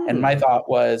 And my thought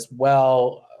was,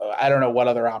 well, I don't know what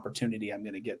other opportunity I'm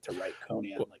going to get to write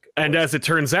Conan. And as it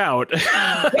turns out,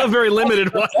 a very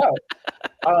limited one.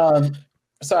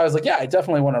 So I was like, yeah, I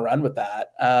definitely want to run with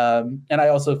that. And I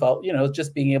also felt,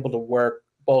 just being able to work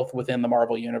both within the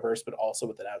Marvel universe, but also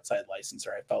with an outside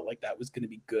licensor, I felt like that was going to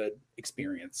be good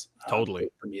experience. Totally.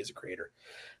 For me as a creator.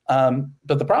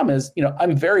 But the problem is,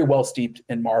 I'm very well steeped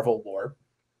in Marvel lore,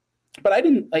 but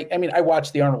I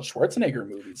watched the Arnold Schwarzenegger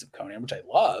movies of Conan, which I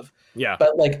love. Yeah.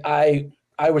 But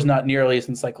I was not nearly as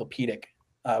encyclopedic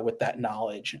with that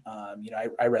knowledge.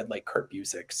 I read like Kurt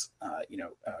Busiek's,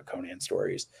 Conan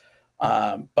stories.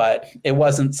 But it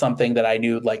wasn't something that I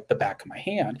knew like the back of my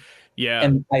hand. Yeah.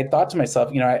 And I thought to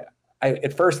myself, I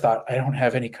at first thought, I don't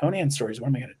have any Conan stories. What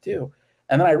am I going to do?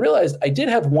 And then I realized I did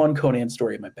have one Conan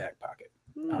story in my back pocket.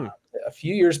 Hmm. A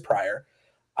few years prior,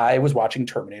 I was watching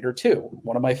Terminator 2,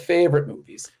 one of my favorite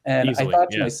movies. And I Easily.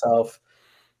 thought to Yeah. myself,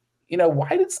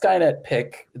 why did Skynet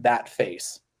pick that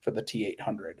face for the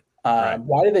T-800? Right.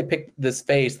 Why did they pick this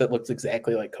face that looks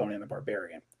exactly like Conan the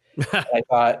Barbarian? And I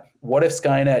thought, what if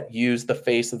Skynet used the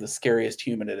face of the scariest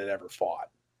human it had ever fought?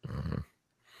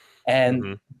 And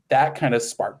Mm-hmm. that kind of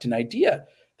sparked an idea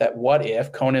that what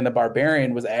if Conan the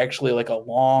Barbarian was actually like a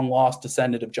long lost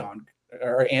descendant of John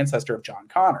or ancestor of John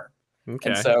Connor? And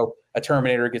Okay. so a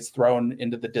Terminator gets thrown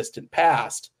into the distant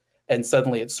past, and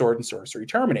suddenly it's sword and sorcery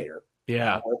Terminator.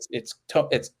 Yeah. It's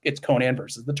Conan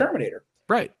versus the Terminator.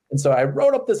 Right. And so I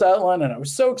wrote up this outline, and I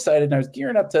was so excited, and I was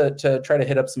gearing up to try to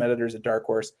hit up some editors at Dark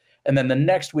Horse. And then the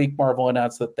next week, Marvel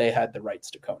announced that they had the rights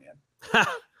to Conan.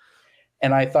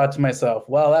 And I thought to myself,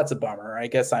 well, that's a bummer. I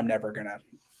guess I'm never going to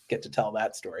get to tell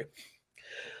that story.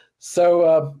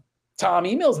 So Tom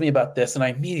emails me about this, and I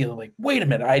immediately like, wait a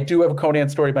minute, I do have a Conan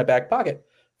story in my back pocket.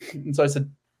 And so I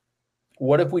said,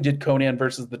 what if we did Conan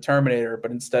versus the Terminator,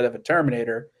 but instead of a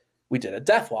Terminator, we did a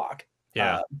Deathlock?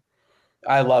 Yeah.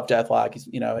 I love Deathlock.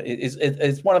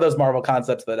 It's one of those Marvel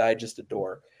concepts that I just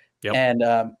adore. Yep.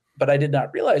 And but I did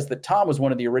not realize that Tom was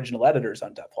one of the original editors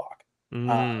on Deathlock.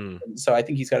 So I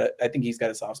think he's got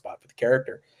a soft spot for the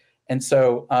character. And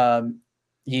so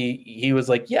he was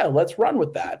like, yeah, let's run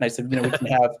with that. And I said, we can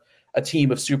have a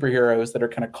team of superheroes that are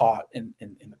kind of caught in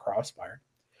the crossfire.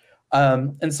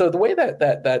 And so the way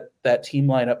that team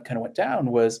lineup kind of went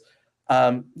down was,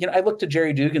 I looked at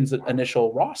Jerry Dugan's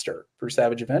initial roster for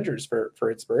Savage Avengers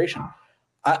for inspiration.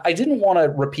 I didn't want to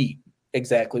repeat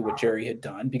exactly what Jerry had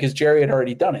done because Jerry had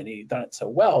already done it. He'd done it so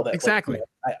well that exactly.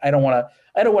 I don't want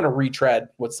to retread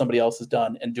what somebody else has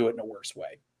done and do it in a worse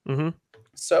way. Mm-hmm.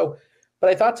 So, but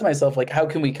I thought to myself, like, how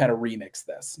can we kind of remix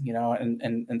this,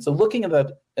 And so looking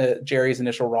at Jerry's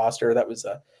initial roster, that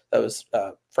was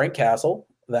Frank Castle,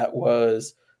 that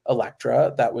was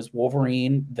Elektra, that was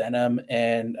Wolverine, Venom,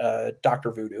 and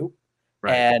Dr. Voodoo,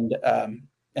 right. and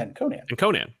Conan. And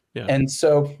Conan, yeah. And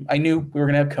so I knew we were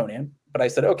going to have Conan, but I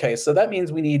said, okay, so that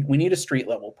means we need a street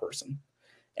level person.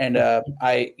 And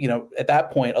I, at that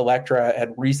point, Elektra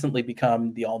had recently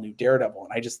become the all new Daredevil,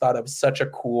 and I just thought it was such a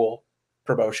cool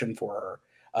promotion for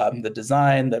her. The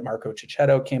design that Marco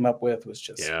Cicchetto came up with was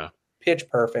just pitch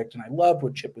perfect, and I loved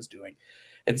what Chip was doing.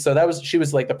 And so she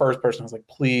was like the first person I was like,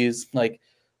 please, like,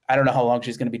 I don't know how long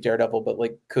she's going to be Daredevil, but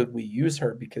like, could we use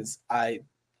her? Because I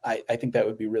think that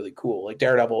would be really cool. Like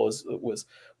Daredevil was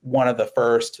one of the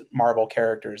first Marvel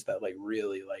characters that like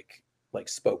really like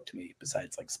spoke to me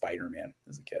besides like Spider-Man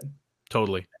as a kid.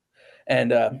 Totally.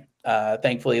 And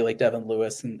thankfully, like Devin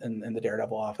Lewis in the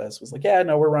Daredevil office was like, yeah,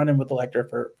 no, we're running with Elektra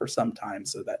for some time,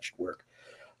 so that should work.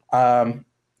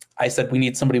 I said we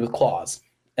need somebody with claws,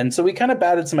 and so we kind of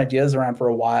batted some ideas around for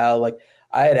a while. Like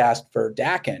I had asked for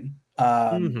Dakin,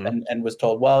 and was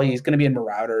told, well, he's going to be in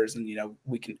Marauders, and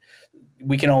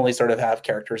we can only sort of have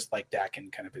characters like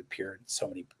Dakin kind of appear in so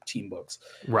many team books,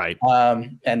 right?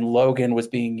 And Logan was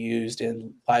being used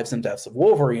in Lives and Deaths of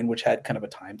Wolverine, which had kind of a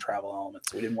time travel element,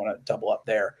 so we didn't want to double up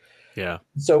there. Yeah.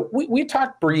 So we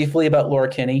talked briefly about Laura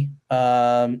Kinney,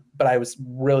 but I was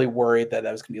really worried that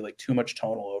was going to be like too much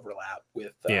tonal overlap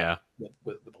with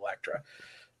Elektra.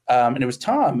 And it was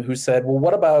Tom who said, well,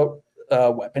 what about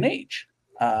Weapon H?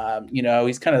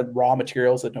 He's kind of raw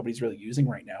materials that nobody's really using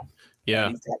right now. Yeah.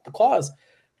 And he's got the claws.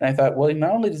 And I thought, well,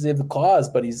 not only does he have the claws,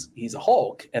 but he's a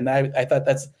Hulk. And I thought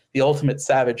that's the ultimate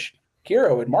Savage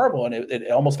hero in Marvel. And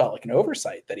it almost felt like an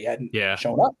oversight that he hadn't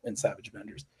shown up in Savage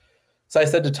Avengers. So I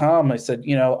said to Tom, I said,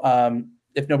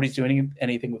 if nobody's doing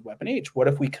anything with Weapon H, what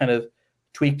if we kind of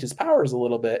tweaked his powers a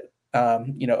little bit?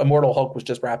 Immortal Hulk was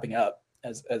just wrapping up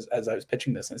as I was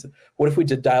pitching this. And I said, what if we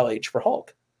did Dial H for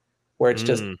Hulk, where it's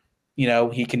just,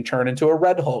 he can turn into a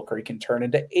Red Hulk, or he can turn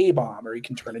into A-Bomb, or he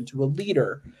can turn into a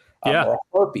leader, or a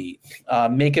Harpy,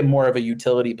 make him more of a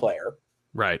utility player.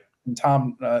 Right. And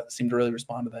Tom seemed to really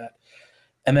respond to that.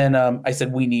 And then I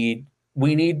said, we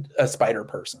need a spider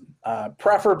person,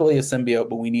 preferably a symbiote,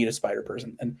 but we need a spider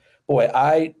person. And boy,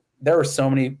 there were so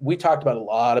many. We talked about a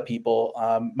lot of people.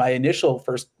 My initial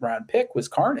first round pick was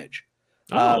Carnage.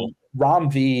 Rom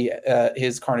V,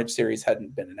 his Carnage series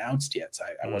hadn't been announced yet, so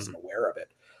I wasn't aware of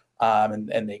it.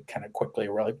 And they kind of quickly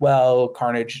were like, well,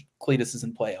 Carnage, Cletus is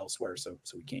in play elsewhere, so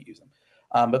we can't use him.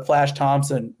 But Flash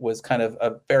Thompson was kind of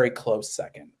a very close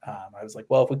second. I was like,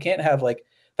 well, if we can't have like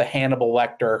the Hannibal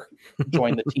Lecter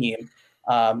join the team,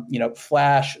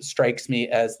 Flash strikes me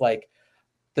as like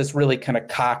this really kind of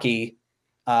cocky,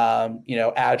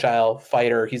 agile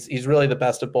fighter. He's really the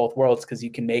best of both worlds because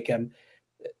you can make him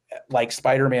like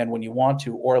Spider-Man when you want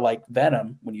to, or like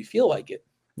Venom when you feel like it.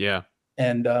 Yeah.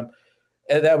 And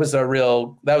that was a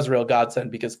real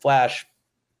godsend because Flash,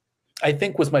 I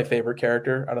think, was my favorite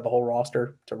character out of the whole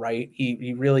roster to write.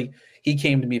 He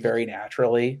came to me very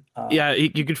naturally. Yeah,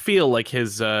 you could feel like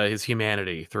his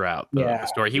humanity throughout the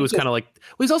story. He was kind of like,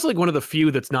 well, he's also like one of the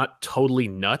few that's not totally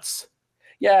nuts.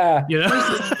 Yeah, you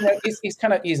know,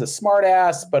 he's a smart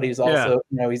ass, but he's also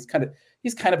Yeah. he's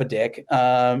kind of a dick.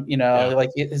 Like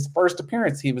his first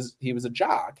appearance, he was a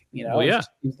jock. Well, yeah.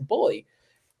 He was the bully.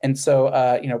 And so,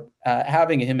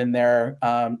 having him in there,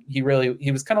 he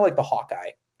was kind of like the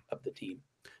Hawkeye of the team.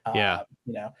 Yeah.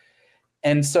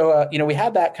 And so, we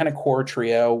had that kind of core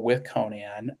trio with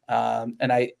Conan.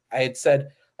 And I had said,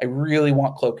 I really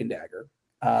want Cloak and Dagger.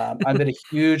 I've been a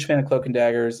huge fan of Cloak and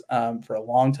Daggers for a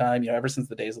long time, ever since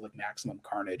the days of like Maximum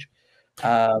Carnage.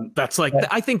 That's like,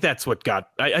 I think that's what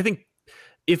I think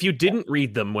if you didn't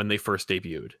read them when they first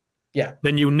debuted,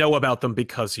 then you know about them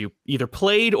because you either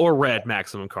played or read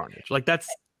Maximum Carnage. Like that's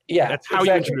how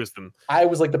you introduced them. I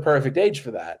was like the perfect age for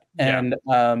that. And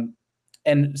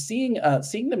seeing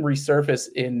them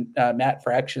resurface in Matt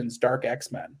Fraction's Dark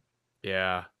X-Men.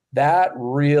 Yeah. That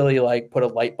really like put a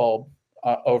light bulb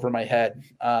over my head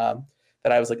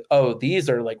that I was like, oh, these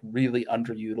are like really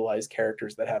underutilized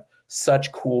characters that have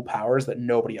such cool powers that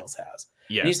nobody else has.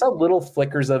 Yeah. And you saw little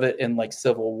flickers of it in like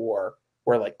Civil War,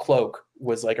 where like Cloak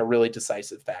was like a really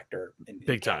decisive factor in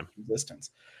big time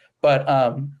existence.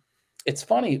 But it's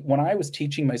funny, when I was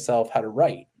teaching myself how to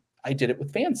write, I did it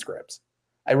with fan scripts.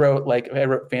 I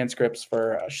wrote fan scripts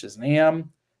for Shazam,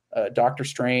 Doctor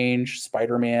Strange,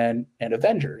 Spider-Man, and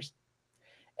Avengers.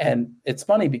 And it's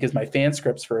funny because my fan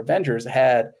scripts for Avengers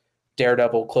had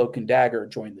Daredevil, Cloak and Dagger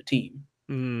join the team.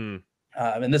 And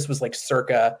this was like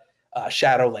circa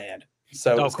Shadowland.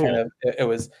 So it was cool. kind of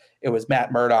it was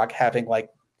Matt Murdock having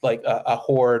like a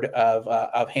horde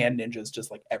of hand ninjas just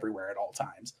like everywhere at all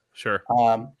times. Sure.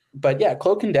 But yeah,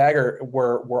 Cloak and Dagger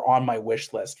were on my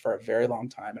wish list for a very long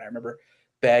time. And I remember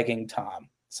begging Tom,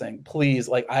 saying, please,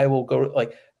 like, I will go,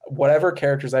 like, whatever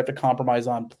characters I have to compromise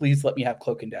on, please let me have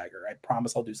Cloak and Dagger. I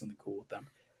promise I'll do something cool with them.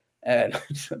 And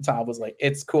Tom was like,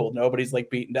 it's cool. Nobody's like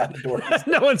beating down the door.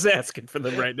 No one's asking for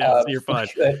them right now, so you're fine.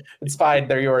 It's fine.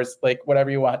 They're yours. Like,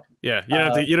 whatever you want. Yeah,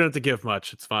 you don't have to give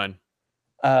much. It's fine.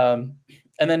 And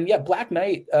then Black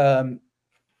Knight, that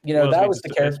was the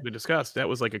character we discussed. That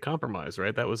was like a compromise,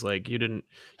 right? That was like you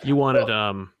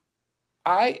wanted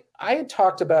I had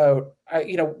talked about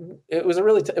it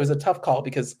was a tough call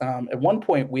because at one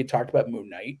point we had talked about Moon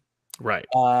Knight, right?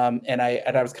 And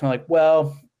I was kind of like,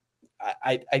 well,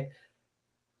 I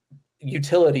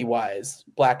utility wise,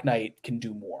 Black Knight can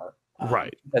do more,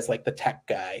 right? As like the tech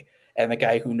guy and the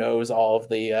guy who knows all of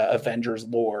the Avengers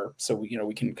lore, so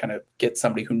we can kind of get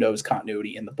somebody who knows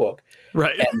continuity in the book,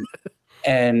 right?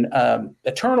 And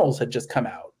Eternals had just come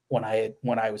out when I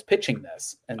was pitching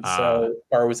this, and so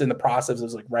or was in the process, it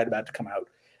was like right about to come out,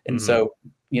 and so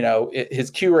his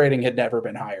Q rating had never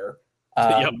been higher.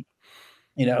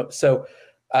 So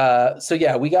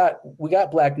we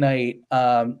got Black Knight,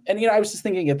 and I was just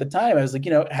thinking at the time, I was like,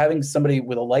 having somebody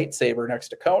with a lightsaber next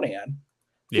to Conan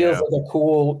feels like a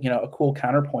cool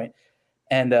counterpoint,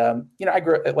 and I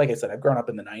grew, like I said, I've grown up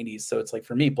in the '90s, so it's like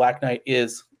for me, Black Knight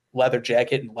is leather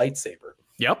jacket and lightsaber.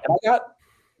 Yep, and I got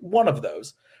one of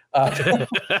those.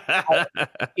 It's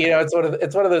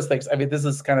one of those things. I mean, this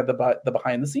is kind of the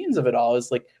behind the scenes of it all.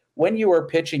 Is like when you are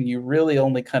pitching, you really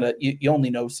only you only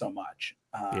know so much.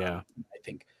 I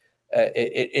think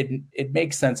it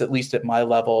makes sense, at least at my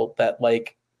level, that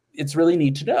like it's really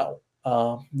neat to know.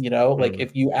 Like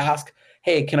if you ask,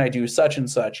 hey, can I do such and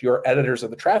such? Your editors are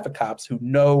the traffic cops who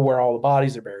know where all the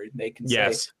bodies are buried. And they can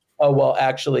say, oh, well,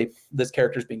 actually, this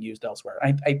character is being used elsewhere.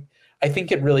 I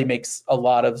think it really makes a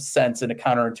lot of sense in a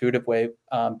counterintuitive way,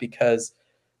 because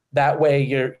that way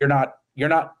you're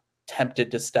not tempted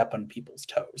to step on people's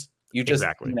toes. You just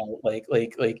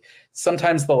like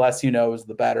sometimes the less you know is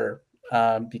the better,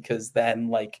 because then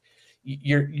like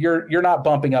you're not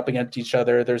bumping up against each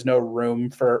other. There's no room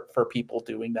for people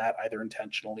doing that either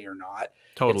intentionally or not.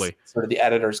 Totally. It's sort of the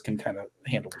editors can kind of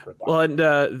handle the gridlock. Well, and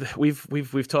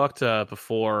we've talked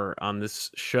before on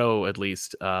this show, at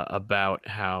least, about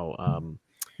how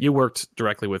you worked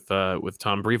directly with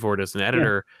Tom Brevoort as an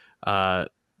editor.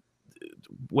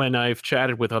 When I've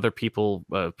chatted with other people,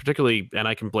 particularly, and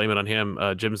I can blame it on him,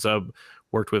 Jim Zub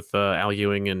worked with Al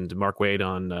Ewing and Mark Waid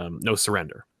on No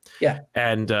Surrender. Yeah.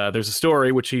 And there's a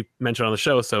story which he mentioned on the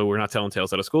show, so we're not telling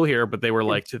tales out of school here. But they were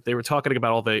like, they were talking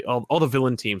about all the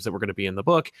villain teams that were going to be in the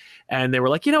book, and they were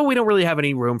like, we don't really have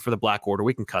any room for the Black Order.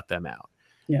 We can cut them out.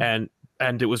 Yeah.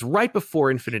 And it was right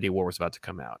before Infinity War was about to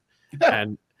come out,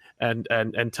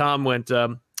 and Tom went,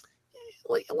 leave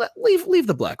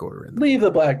the Black Order in. Leave the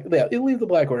Black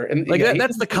Order, and like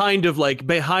that's the kind of like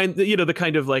behind the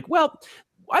kind of like, well,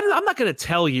 I'm not going to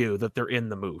tell you that they're in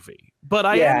the movie, but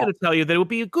I am going to tell you that it would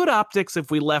be a good optics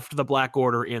if we left the Black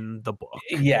Order in the book.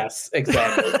 Yes,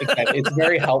 exactly. It's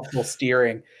very helpful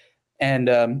steering. And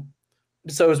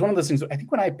so it was one of those things. I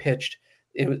think when I pitched,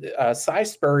 it was Cy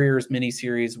Spurrier's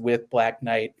miniseries with Black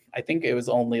Knight. I think it was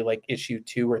only like issue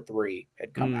 2 or 3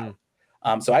 had come out.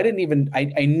 So I didn't even,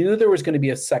 I knew there was going to be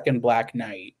a second Black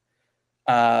Knight,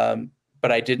 but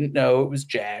I didn't know it was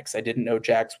Jax. I didn't know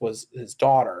Jax was his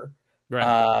daughter.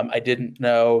 Right. I didn't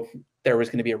know there was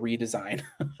going to be a redesign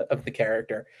of the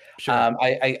character. Sure.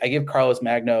 I give Carlos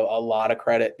Magno a lot of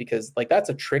credit because like that's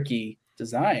a tricky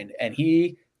design, and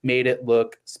he made it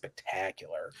look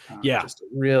spectacular. Just a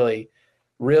really,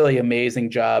 really amazing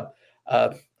job.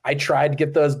 I tried to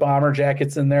get those bomber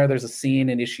jackets in there. There's a scene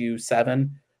in issue 7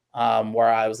 where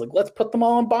I was like, let's put them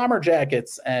all in bomber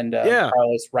jackets, and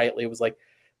Carlos rightly was like,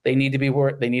 they need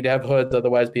to have hoods,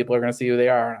 otherwise people are going to see who they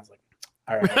are. And I was like,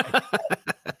 all right,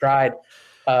 I tried.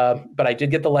 But I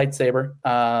did get the lightsaber.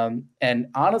 And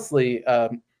honestly,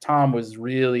 Tom was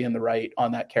really in the right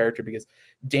on that character because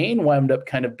Dane wound up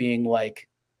kind of being like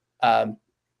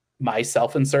my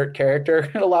self-insert character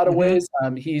in a lot of ways.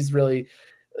 He's really,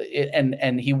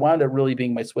 and he wound up really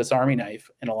being my Swiss Army knife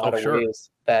in a lot of ways.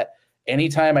 That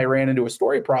anytime I ran into a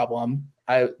story problem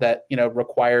that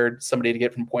required somebody to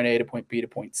get from point A to point B to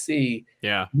point C,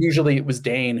 usually it was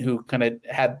Dane who kind of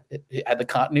had the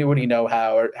continuity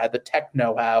know-how, or had the tech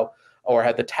know-how, or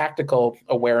had the tactical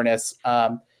awareness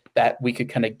that we could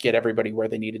kind of get everybody where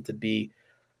they needed to be.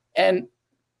 And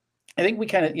I think we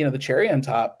kind of, the cherry on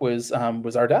top was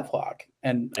our Deathlock.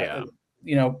 And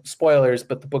spoilers,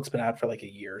 but the book's been out for like a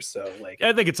year, so like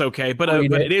I think it's okay. But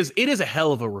it is a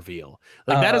hell of a reveal.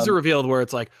 Like that is a reveal where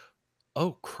it's like,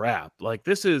 oh crap, like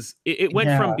this is it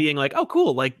went from being like, oh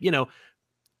cool, like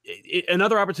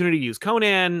another opportunity to use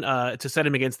Conan to set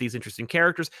him against these interesting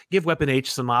characters, give Weapon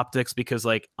H some optics, because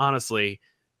like honestly,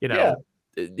 the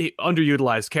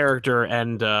underutilized character,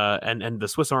 and the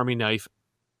Swiss Army knife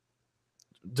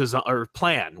design or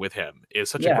plan with him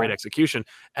is such a great execution.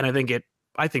 And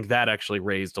I think that actually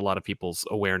raised a lot of people's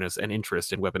awareness and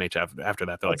interest in Weapon H after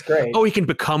that. They're great. Oh, he can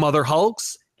become other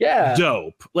Hulks? Yeah.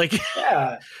 Dope. Like,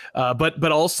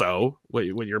 but also what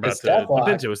you're about to jump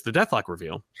into is the Deathlock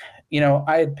reveal.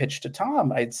 I had pitched to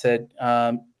Tom, I'd said,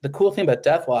 the cool thing about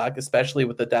Deathlock, especially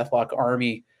with the Deathlock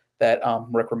army that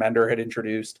Rick Remender had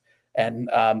introduced, and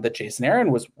that Jason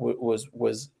Aaron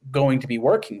was going to be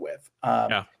working with,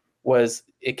 was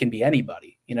it can be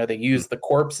anybody. They use the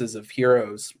corpses of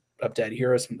dead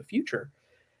heroes from the future.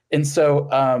 And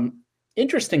so,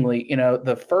 interestingly,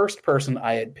 the first person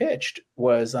I had pitched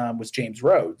was James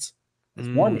Rhodes, as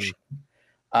War Machine.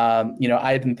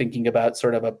 I had been thinking about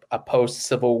sort of a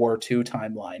post-Civil War II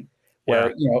timeline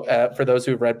where, for those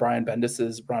who've read Brian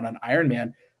Bendis's run on Iron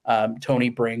Man, Tony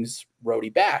brings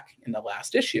Rhodey back in the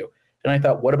last issue. And I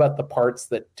thought, what about the parts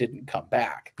that didn't come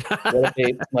back? What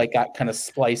if they got kind of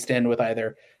spliced in with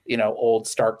either, old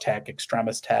Stark tech,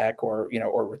 Extremis tech, or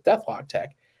with Deathlock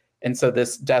tech? And so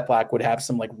this Deathlock would have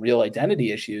some like real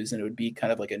identity issues, and it would be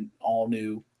kind of like an all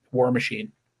new War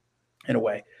Machine in a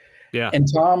way. Yeah. And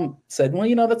Tom said,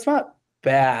 well, that's not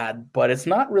bad, but it's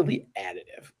not really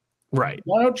additive. Right.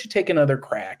 Why don't you take another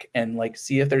crack and like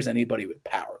see if there's anybody with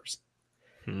powers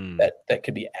that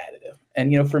could be additive?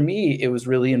 And, for me, it was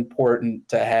really important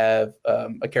to have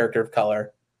a character of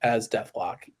color as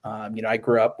Deathlock. I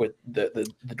grew up with the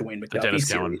Dwayne McDuffie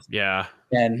series. Yeah.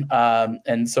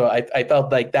 And so I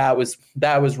felt like that was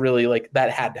really like that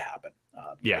had to happen.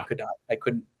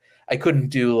 I couldn't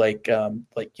do like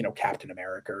Captain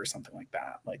America or something like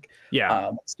that. Like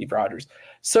Steve Rogers.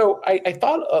 So I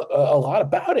thought a lot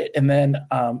about it, and then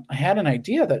I had an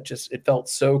idea that it felt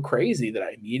so crazy that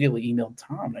I immediately emailed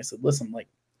Tom and I said, listen, like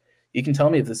you can tell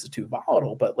me if this is too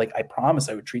volatile, but like I promise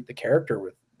I would treat the character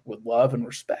with love and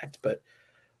respect. But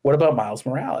what about Miles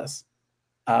Morales?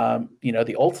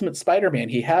 The Ultimate Spider-Man,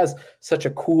 he has such a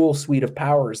cool suite of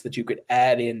powers that you could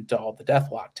add into all the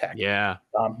Deathlock tech. Yeah.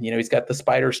 He's got the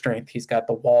spider strength, he's got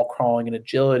the wall crawling and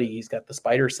agility, he's got the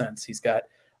spider sense, he's got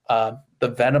the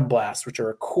Venom Blast, which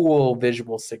are a cool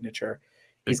visual signature.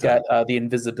 He's got the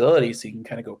invisibility, so you can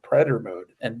kind of go Predator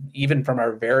mode. And even from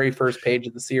our very first page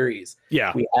of the series,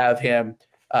 we have him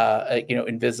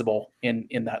invisible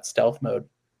in that stealth mode.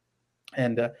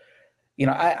 And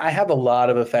I have a lot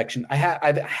of affection.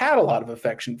 I've had a lot of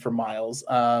affection for Miles.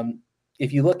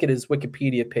 If you look at his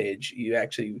Wikipedia page, you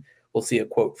actually will see a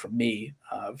quote from me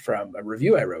from a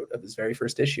review I wrote of his very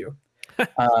first issue.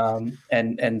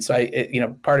 And so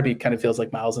part of me kind of feels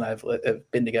like Miles and I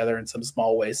have been together in some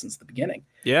small way since the beginning.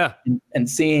 Yeah. And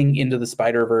seeing Into the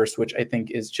Spider-Verse, which I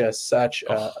think is just such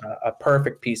a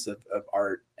perfect piece of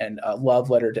art and a love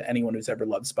letter to anyone who's ever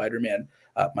loved Spider-Man,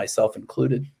 myself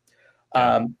included.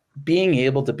 Yeah. Being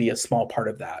able to be a small part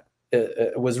of that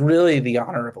was really the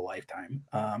honor of a lifetime.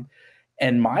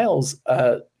 And Miles,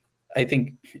 I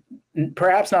think,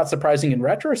 perhaps not surprising in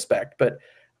retrospect, but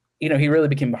he really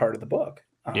became the heart of the book,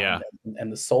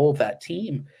 and the soul of that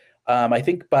team. I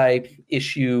think by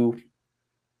issue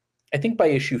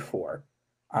 4,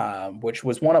 which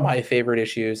was one of my favorite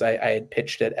issues, I had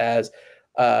pitched it as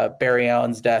Barry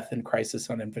Allen's death in Crisis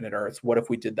on Infinite Earths. What if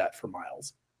we did that for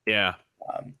Miles? Yeah.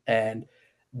 And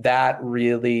that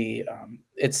really,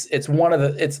 it's one of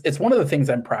the things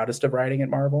I'm proudest of writing at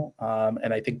Marvel.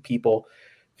 And I think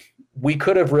we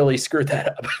could have really screwed that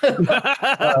up.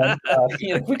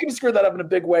 We could have screwed that up in a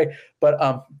big way,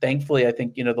 but thankfully, I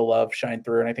think the love shined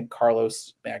through, and I think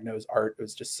Carlos Magno's art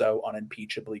was just so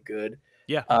unimpeachably good.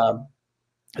 Yeah.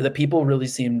 That people really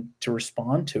seemed to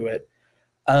respond to it.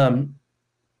 And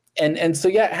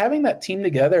so having that team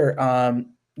together,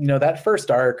 that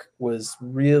first arc was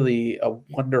really a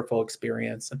wonderful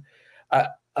experience, and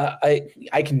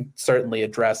I can certainly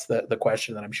address the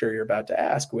question that I'm sure you're about to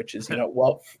ask, which is,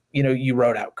 you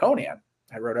wrote out Conan.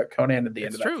 I wrote out Conan at the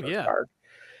end of that first arc.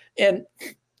 And,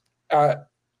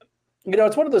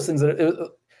 it's one of those things that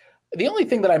the only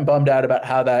thing that I'm bummed out about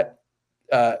how that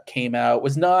came out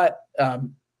was not,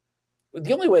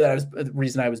 the only way the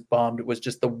reason I was bummed was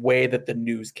just the way that the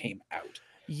news came out.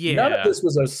 Yeah. None of this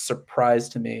was a surprise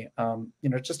to me,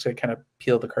 just to kind of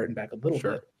peel the curtain back a little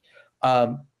bit.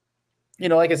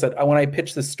 Like I said, when I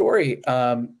pitched the story,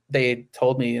 they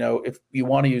told me, if you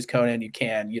want to use Conan, you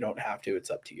can. You don't have to. It's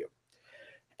up to you.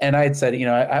 And I had said,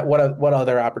 what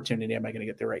other opportunity am I going to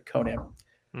get to write Conan?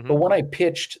 Mm-hmm. But when I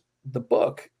pitched the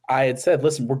book, I had said,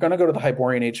 listen, we're going to go to the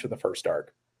Hyborian Age for the first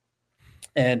arc.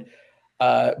 And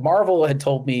Marvel had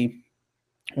told me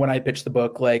when I pitched the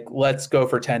book, like, let's go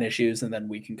for 10 issues, and then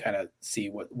we can kind of see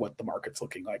what the market's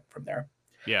looking like from there.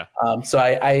 Yeah. So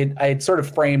I had sort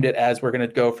of framed it as we're going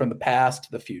to go from the past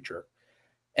to the future.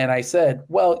 And I said,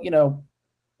 well,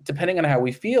 depending on how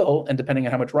we feel and depending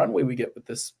on how much runway we get with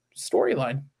this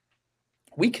storyline,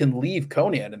 we can leave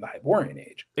Conan in the Hyborian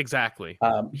Age. Exactly.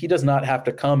 He does not have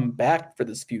to come back for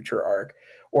this future arc,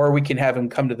 or we can have him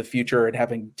come to the future and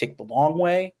have him take the long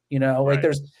way, like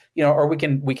there's, or we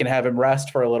can have him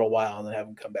rest for a little while and then have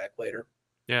him come back later.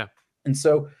 Yeah. And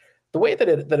so the way that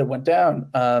it went down,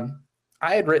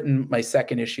 I had written my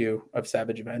second issue of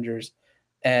Savage Avengers,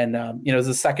 and it was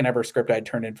the second ever script I'd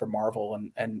turned in for Marvel,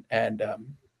 and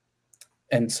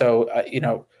so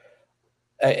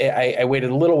I waited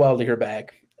a little while to hear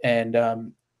back, and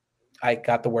I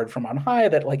got the word from on high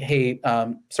that, like, hey,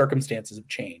 circumstances have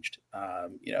changed,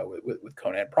 with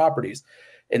Conan properties,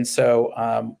 and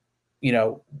so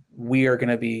we are going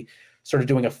to be sort of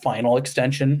doing a final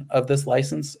extension of this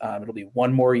license. It'll be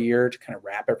one more year to kind of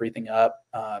wrap everything up,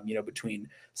 between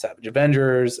Savage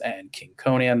Avengers and King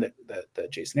Conan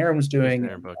that Jason Aaron was doing.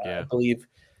 Book, yeah. I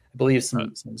believe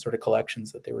some sort of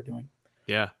collections that they were doing.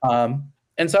 Yeah.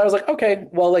 And so I was like, okay,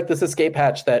 well, like this escape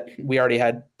hatch that we already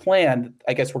had planned,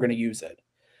 I guess we're going to use it.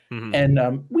 Mm-hmm.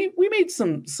 And we made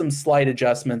some slight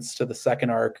adjustments to the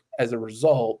second arc as a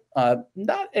result.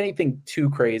 Not anything too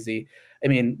crazy. I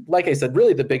mean, like I said,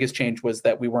 really the biggest change was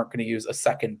that we weren't going to use a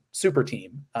second super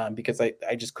team, because I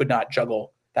just could not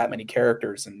juggle that many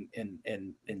characters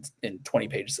in 20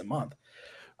 pages a month.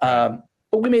 But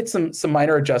we made some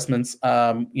minor adjustments,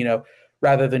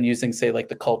 rather than using, say, like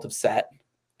the Cult of Set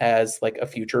as like a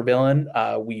future villain,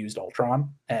 we used Ultron,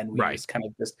 and we just kind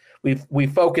of we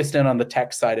focused in on the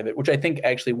tech side of it, which I think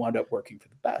actually wound up working for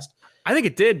the best. I think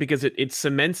it did, because it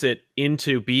cements it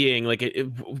into being like it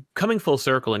coming full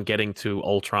circle and getting to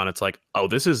Ultron. It's like, oh,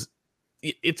 this is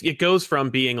it goes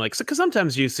from being like, because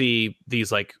sometimes you see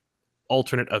these like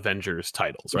alternate Avengers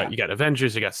titles, right? Yeah. You got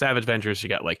Avengers, you got Savage Avengers, you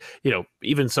got like,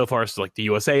 even so far as like the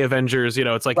USA Avengers,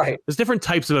 it's like there's different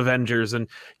types of Avengers, and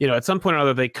at some point or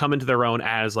other they come into their own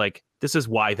as like, this is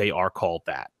why they are called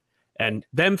that. And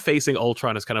them facing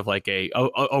Ultron is kind of like a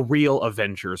real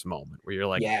Avengers moment where you're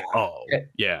like, oh,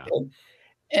 yeah.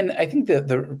 And I think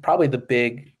that probably the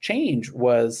big change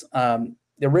was,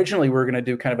 originally we were going to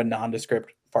do kind of a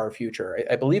nondescript far future.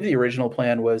 I believe the original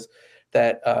plan was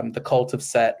that the Cult of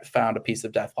Set found a piece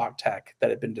of Deathlock tech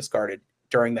that had been discarded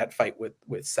during that fight with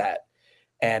Set.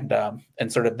 and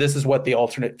sort of this is what the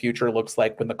alternate future looks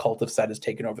like when the Cult of Set has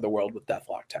taken over the world with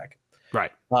Deathlock tech.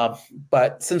 Right.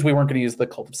 But since we weren't going to use the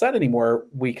Cult of Set anymore,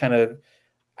 we kind of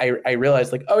I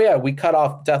realized like, oh yeah, we cut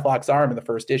off Deathlock's arm in the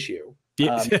first issue.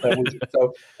 Yeah.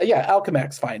 So yeah,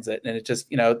 Alchemax finds it, and it just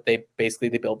they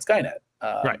build Skynet,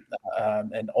 Right.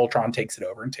 And Ultron takes it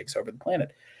over and takes over the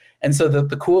planet. And so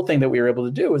the cool thing that we were able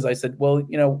to do is I said, well,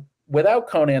 without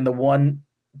Conan, the one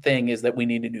thing is that we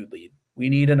need a new lead. We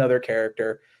need another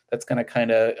character that's going to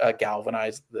kind of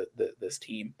galvanize this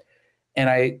team. And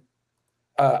I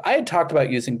had talked about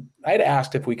I had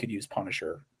asked if we could use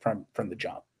Punisher from the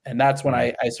jump. And that's when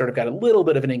I sort of got a little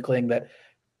bit of an inkling that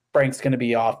Frank's going to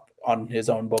be off on his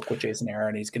own book with Jason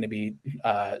Aaron. He's going to be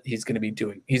on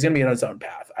his own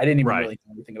path. I didn't even really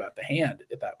know anything about the Hand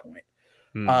at that point.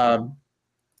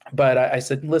 But I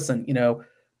said, listen,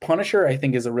 Punisher, I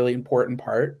think, is a really important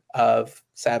part of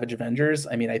Savage Avengers.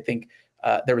 I mean, I think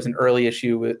there was an early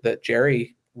issue that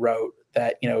Jerry wrote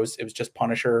that, it was just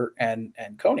Punisher and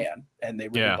Conan, and they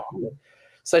really bonded.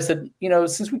 So I said,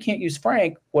 since we can't use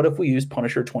Frank, what if we use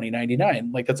Punisher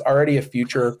 2099? Like, that's already a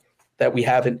future that we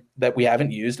haven't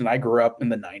used. And I grew up in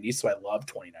the 90s, so I love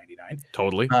 2099.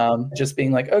 Totally. Just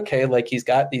being like, okay, like he's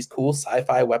got these cool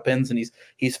sci-fi weapons, and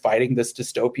he's fighting this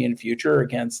dystopian future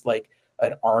against like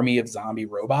an army of zombie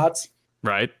robots.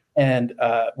 Right. And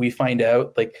we find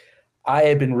out, like, I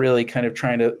had been really kind of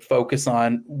trying to focus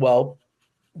on, well,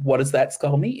 what does that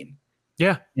skull mean?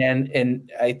 Yeah.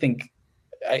 And I think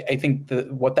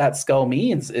what that skull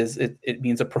means is it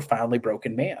means a profoundly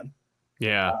broken man.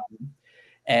 Yeah.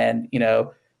 And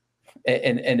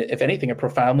if anything, a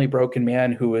profoundly broken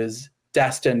man who is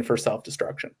destined for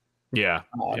self-destruction. Yeah.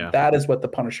 That is what the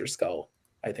Punisher skull,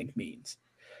 I think, means.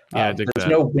 There's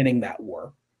no winning that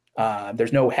war.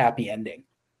 There's no happy ending.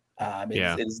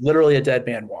 It's literally a dead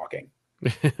man walking.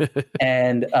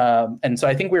 and so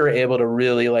I think we were able to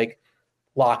really like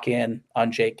lock in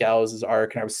on Jake Gallows'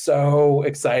 arc, and I was so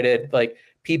excited. Like,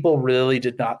 people really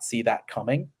did not see that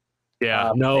coming.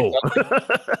 Yeah, no.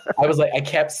 I was like, I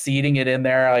kept seeding it in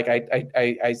there. Like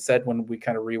I said when we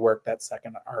kind of reworked that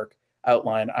second arc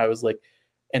outline, I was like,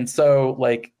 and so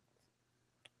like,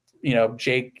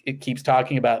 Jake, it keeps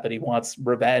talking about that he wants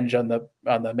revenge on the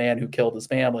man who killed his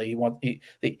family.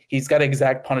 He's got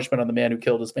exact punishment on the man who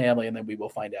killed his family, and then we will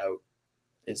find out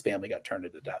his family got turned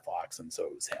into Deathlocks, and so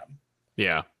it was him.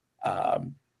 Yeah.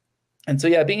 And so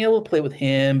yeah, being able to play with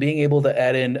him, being able to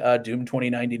add in Doom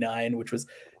 2099, which was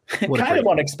kind of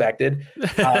unexpected.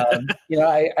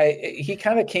 He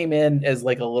kind of came in as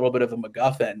like a little bit of a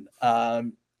MacGuffin,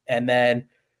 and then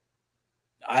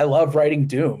I love writing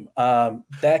Doom.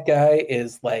 That guy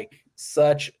is like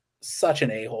such an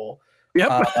a-hole.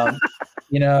 Yep.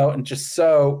 And just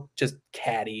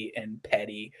catty and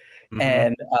petty. Mm-hmm.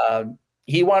 And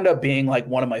he wound up being like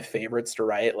one of my favorites to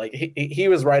write. Like he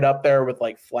was right up there with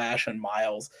like Flash and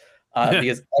Miles.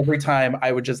 Because every time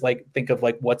I would just like think of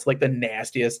like what's like the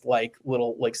nastiest like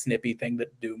little like snippy thing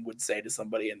that Doom would say to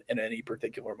somebody in any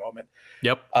particular moment.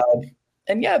 Yep.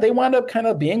 And yeah, they wound up kind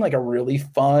of being like a really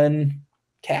fun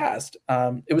cast.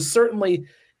 It was certainly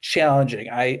challenging.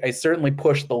 I certainly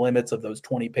pushed the limits of those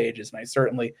 20 pages, and I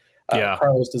certainly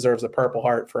Carlos deserves a Purple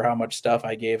Heart for how much stuff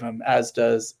I gave him, as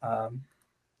does our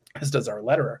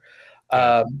letterer,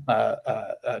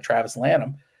 Travis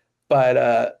Lanham.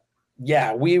 But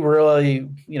yeah, we really,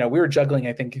 we were juggling.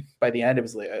 I think by the end it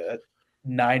was like a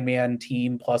 9-man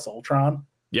team plus Ultron.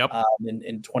 Yep.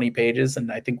 In 20 pages,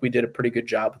 and I think we did a pretty good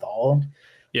job with all of them.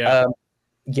 Yeah.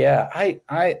 Yeah,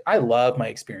 I love my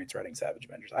experience writing Savage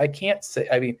Avengers. I can't say,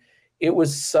 I mean, it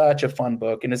was such a fun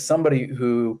book. And as somebody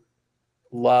who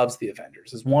loves the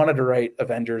Avengers, has wanted to write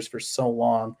Avengers for so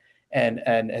long, and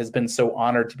has been so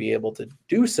honored to be able to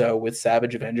do so with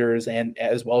Savage Avengers, and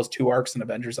as well as 2 arcs in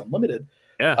Avengers Unlimited.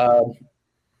 Yeah.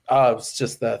 It's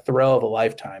just the thrill of a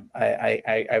lifetime.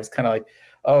 I was kind of like,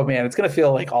 oh man, it's going to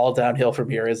feel like all downhill from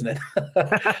here, isn't it?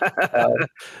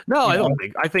 No, I don't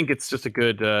think. I think it's just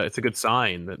it's a good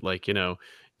sign that, like,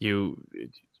 you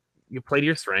play to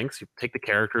your strengths. You take the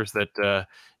characters that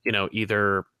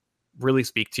either really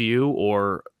speak to you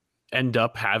or end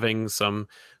up having some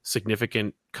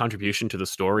significant contribution to the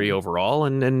story overall,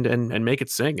 and make it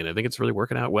sing. And I think it's really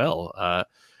working out well.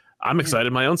 I'm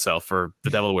excited my own self for The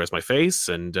Devil Wears My Face,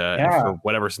 and for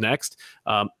whatever's next.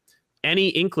 Any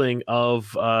inkling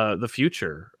of the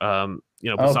future,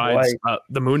 besides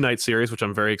the Moon Knight series, which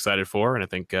I'm very excited for, and I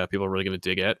think people are really going to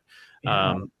dig it.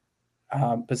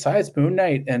 Besides Moon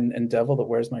Knight and Devil That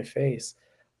Wears My Face,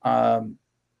 I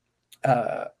do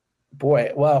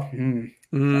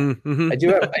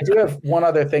have one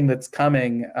other thing that's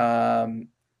coming.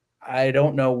 I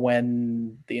don't know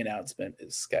when the announcement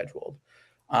is scheduled.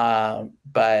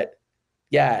 But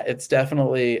yeah, it's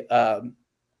definitely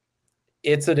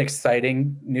it's an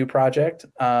exciting new project.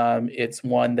 It's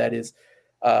one that is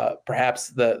perhaps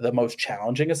the most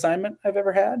challenging assignment I've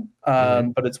ever had,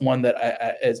 but it's one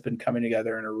that has been coming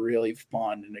together in a really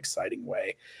fun and exciting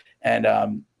way. And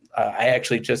I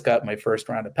actually just got my first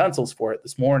round of pencils for it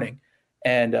this morning,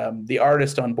 and the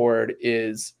artist on board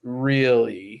is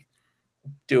really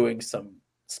doing some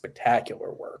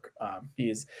spectacular work.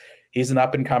 He's an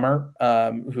up and comer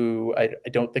who I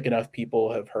don't think enough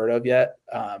people have heard of yet,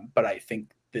 but I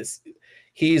think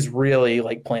he's really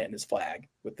like planting his flag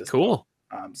with this book. Cool.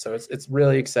 So it's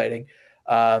really exciting.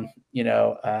 I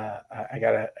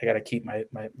gotta keep my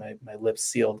lips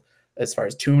sealed as far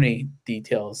as too many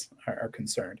details are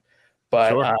concerned.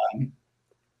 But Sure.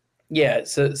 yeah,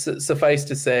 so suffice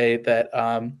to say that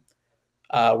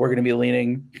we're going to be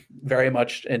leaning very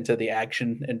much into the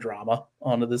action and drama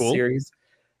onto this Cool. series.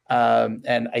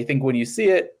 And I think when you see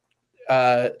it,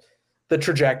 the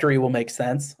trajectory will make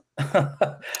sense.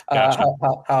 Gotcha.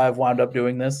 How I've wound up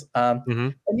doing this.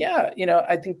 And yeah,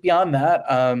 I think beyond that,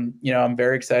 I'm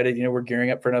very excited. We're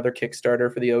gearing up for another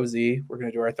Kickstarter for the OZ. We're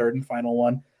going to do our third and final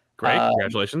one. Great.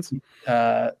 Congratulations.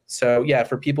 So yeah,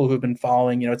 for people who've been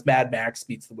following, it's Mad Max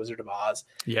meets the Wizard of Oz.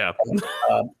 Yeah.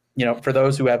 For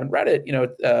those who haven't read it,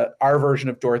 our version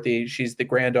of Dorothy, she's the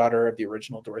granddaughter of the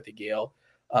original Dorothy Gale.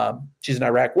 She's an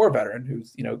Iraq war veteran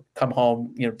who's, come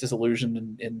home,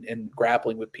 disillusioned and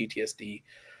grappling with PTSD.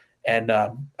 And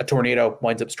a tornado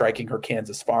winds up striking her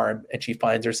Kansas farm, and she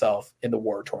finds herself in the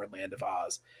war-torn land of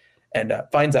Oz, and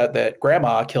finds out that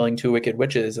Grandma killing 2 wicked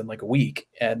witches in like a week,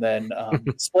 and then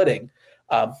splitting.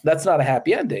 That's not a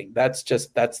happy ending. That's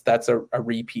a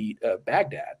repeat of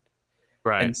Baghdad.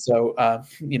 Right. And so,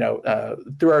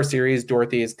 through our series,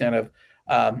 Dorothy is kind of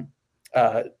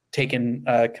taken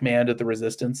command of the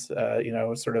resistance,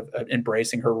 sort of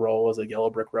embracing her role as a Yellow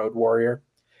Brick Road warrior.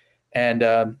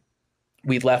 And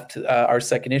we left our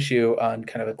second issue on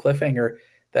kind of a cliffhanger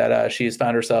that she has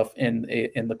found herself in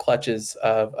the clutches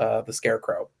of the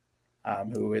Scarecrow,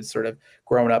 who has sort of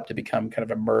grown up to become kind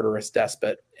of a murderous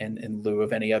despot in lieu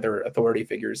of any other authority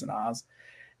figures in Oz.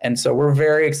 And so we're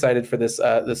very excited for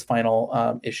this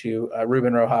final issue.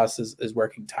 Ruben Rojas is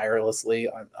working tirelessly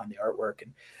on the artwork,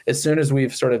 and as soon as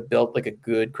we've sort of built like a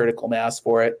good critical mass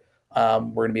for it,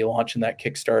 we're going to be launching that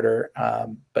Kickstarter.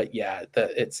 But yeah,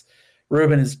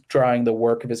 Ruben is drawing the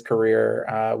work of his career.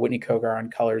 Whitney Kogar on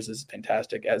colors is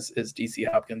fantastic, as is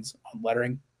DC Hopkins on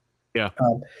lettering. Yeah.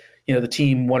 The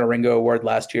team won a Ringo Award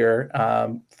last year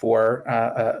for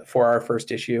our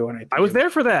first issue, and I was there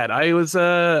for that. I was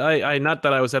I not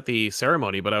that I was at the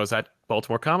ceremony, but I was at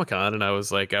Baltimore Comic-Con, and I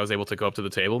was able to go up to the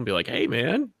table and be like, "Hey,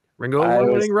 man, Ringo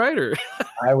Award-winning writer."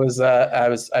 I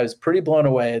was pretty blown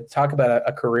away. Talk about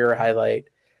a career highlight.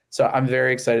 So I'm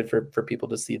very excited for people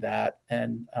to see that.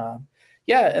 And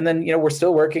and then we're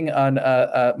still working on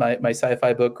my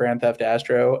sci-fi book, Grand Theft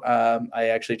Astro. I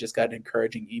actually just got an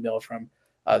encouraging email from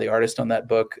the artist on that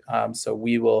book. So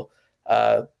we will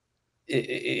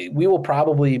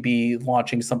probably be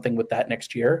launching something with that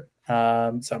next year.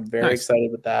 So I'm very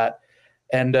excited with that.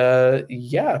 And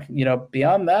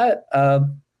beyond that,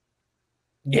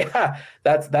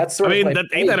 that's sort of like,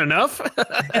 ain't that enough?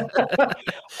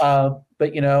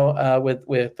 But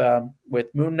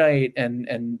with Moon Knight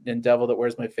and Devil That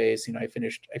Wears My Face, I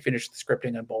finished the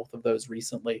scripting on both of those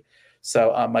recently.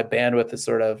 So my bandwidth is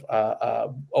sort of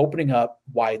opening up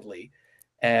widely,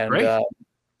 and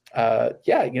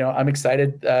I'm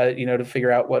excited to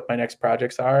figure out what my next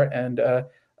projects are, and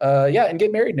and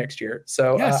get married next year.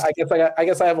 So yes. I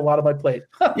guess I have a lot on my plate.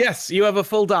 Yes, you have a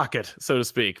full docket, so to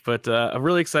speak. But I'm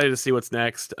really excited to see what's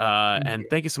next. And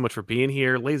thank you so much for being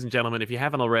here, ladies and gentlemen. If you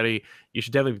haven't already, you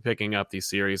should definitely be picking up these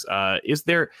series. Is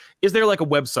there like a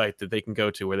website that they can go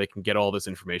to where they can get all this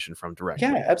information from directly?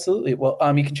 Yeah, absolutely. Well,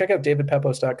 you can check out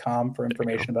davidpepose.com for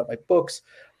information about my books.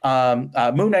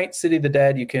 Moon Knight, City of the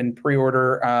Dead, you can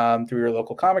pre-order through your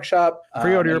local comic shop.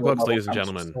 Pre-order your books, ladies and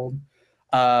gentlemen.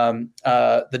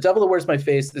 The Devil That Wears My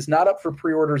Face is not up for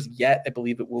pre-orders yet. I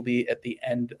believe it will be at the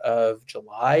end of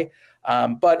July.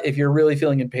 But if you're really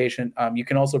feeling impatient, you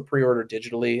can also pre-order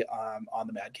digitally on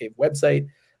the Mad Cave website.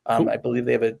 Cool. I believe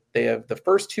they have the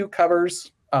first 2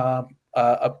 covers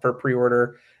up for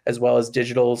pre-order, as well as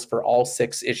digitals for all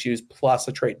 6 issues plus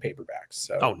a trade paperback.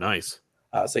 So nice.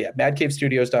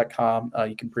 madcavestudios.com.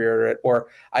 You can pre-order it, or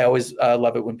I always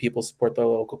love it when people support their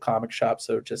local comic shop.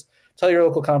 So just tell your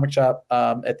local comic shop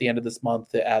at the end of this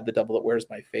month to add the Devil That Wears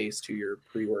My Face to your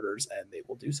pre-orders, and they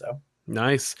will do so.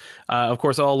 Nice. Of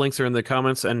course, all links are in the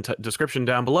comments and description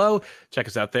down below. Check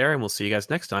us out there, and we'll see you guys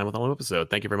next time with a new episode.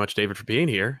 Thank you very much, David, for being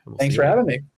here. And we'll see Thanks you for later. having me.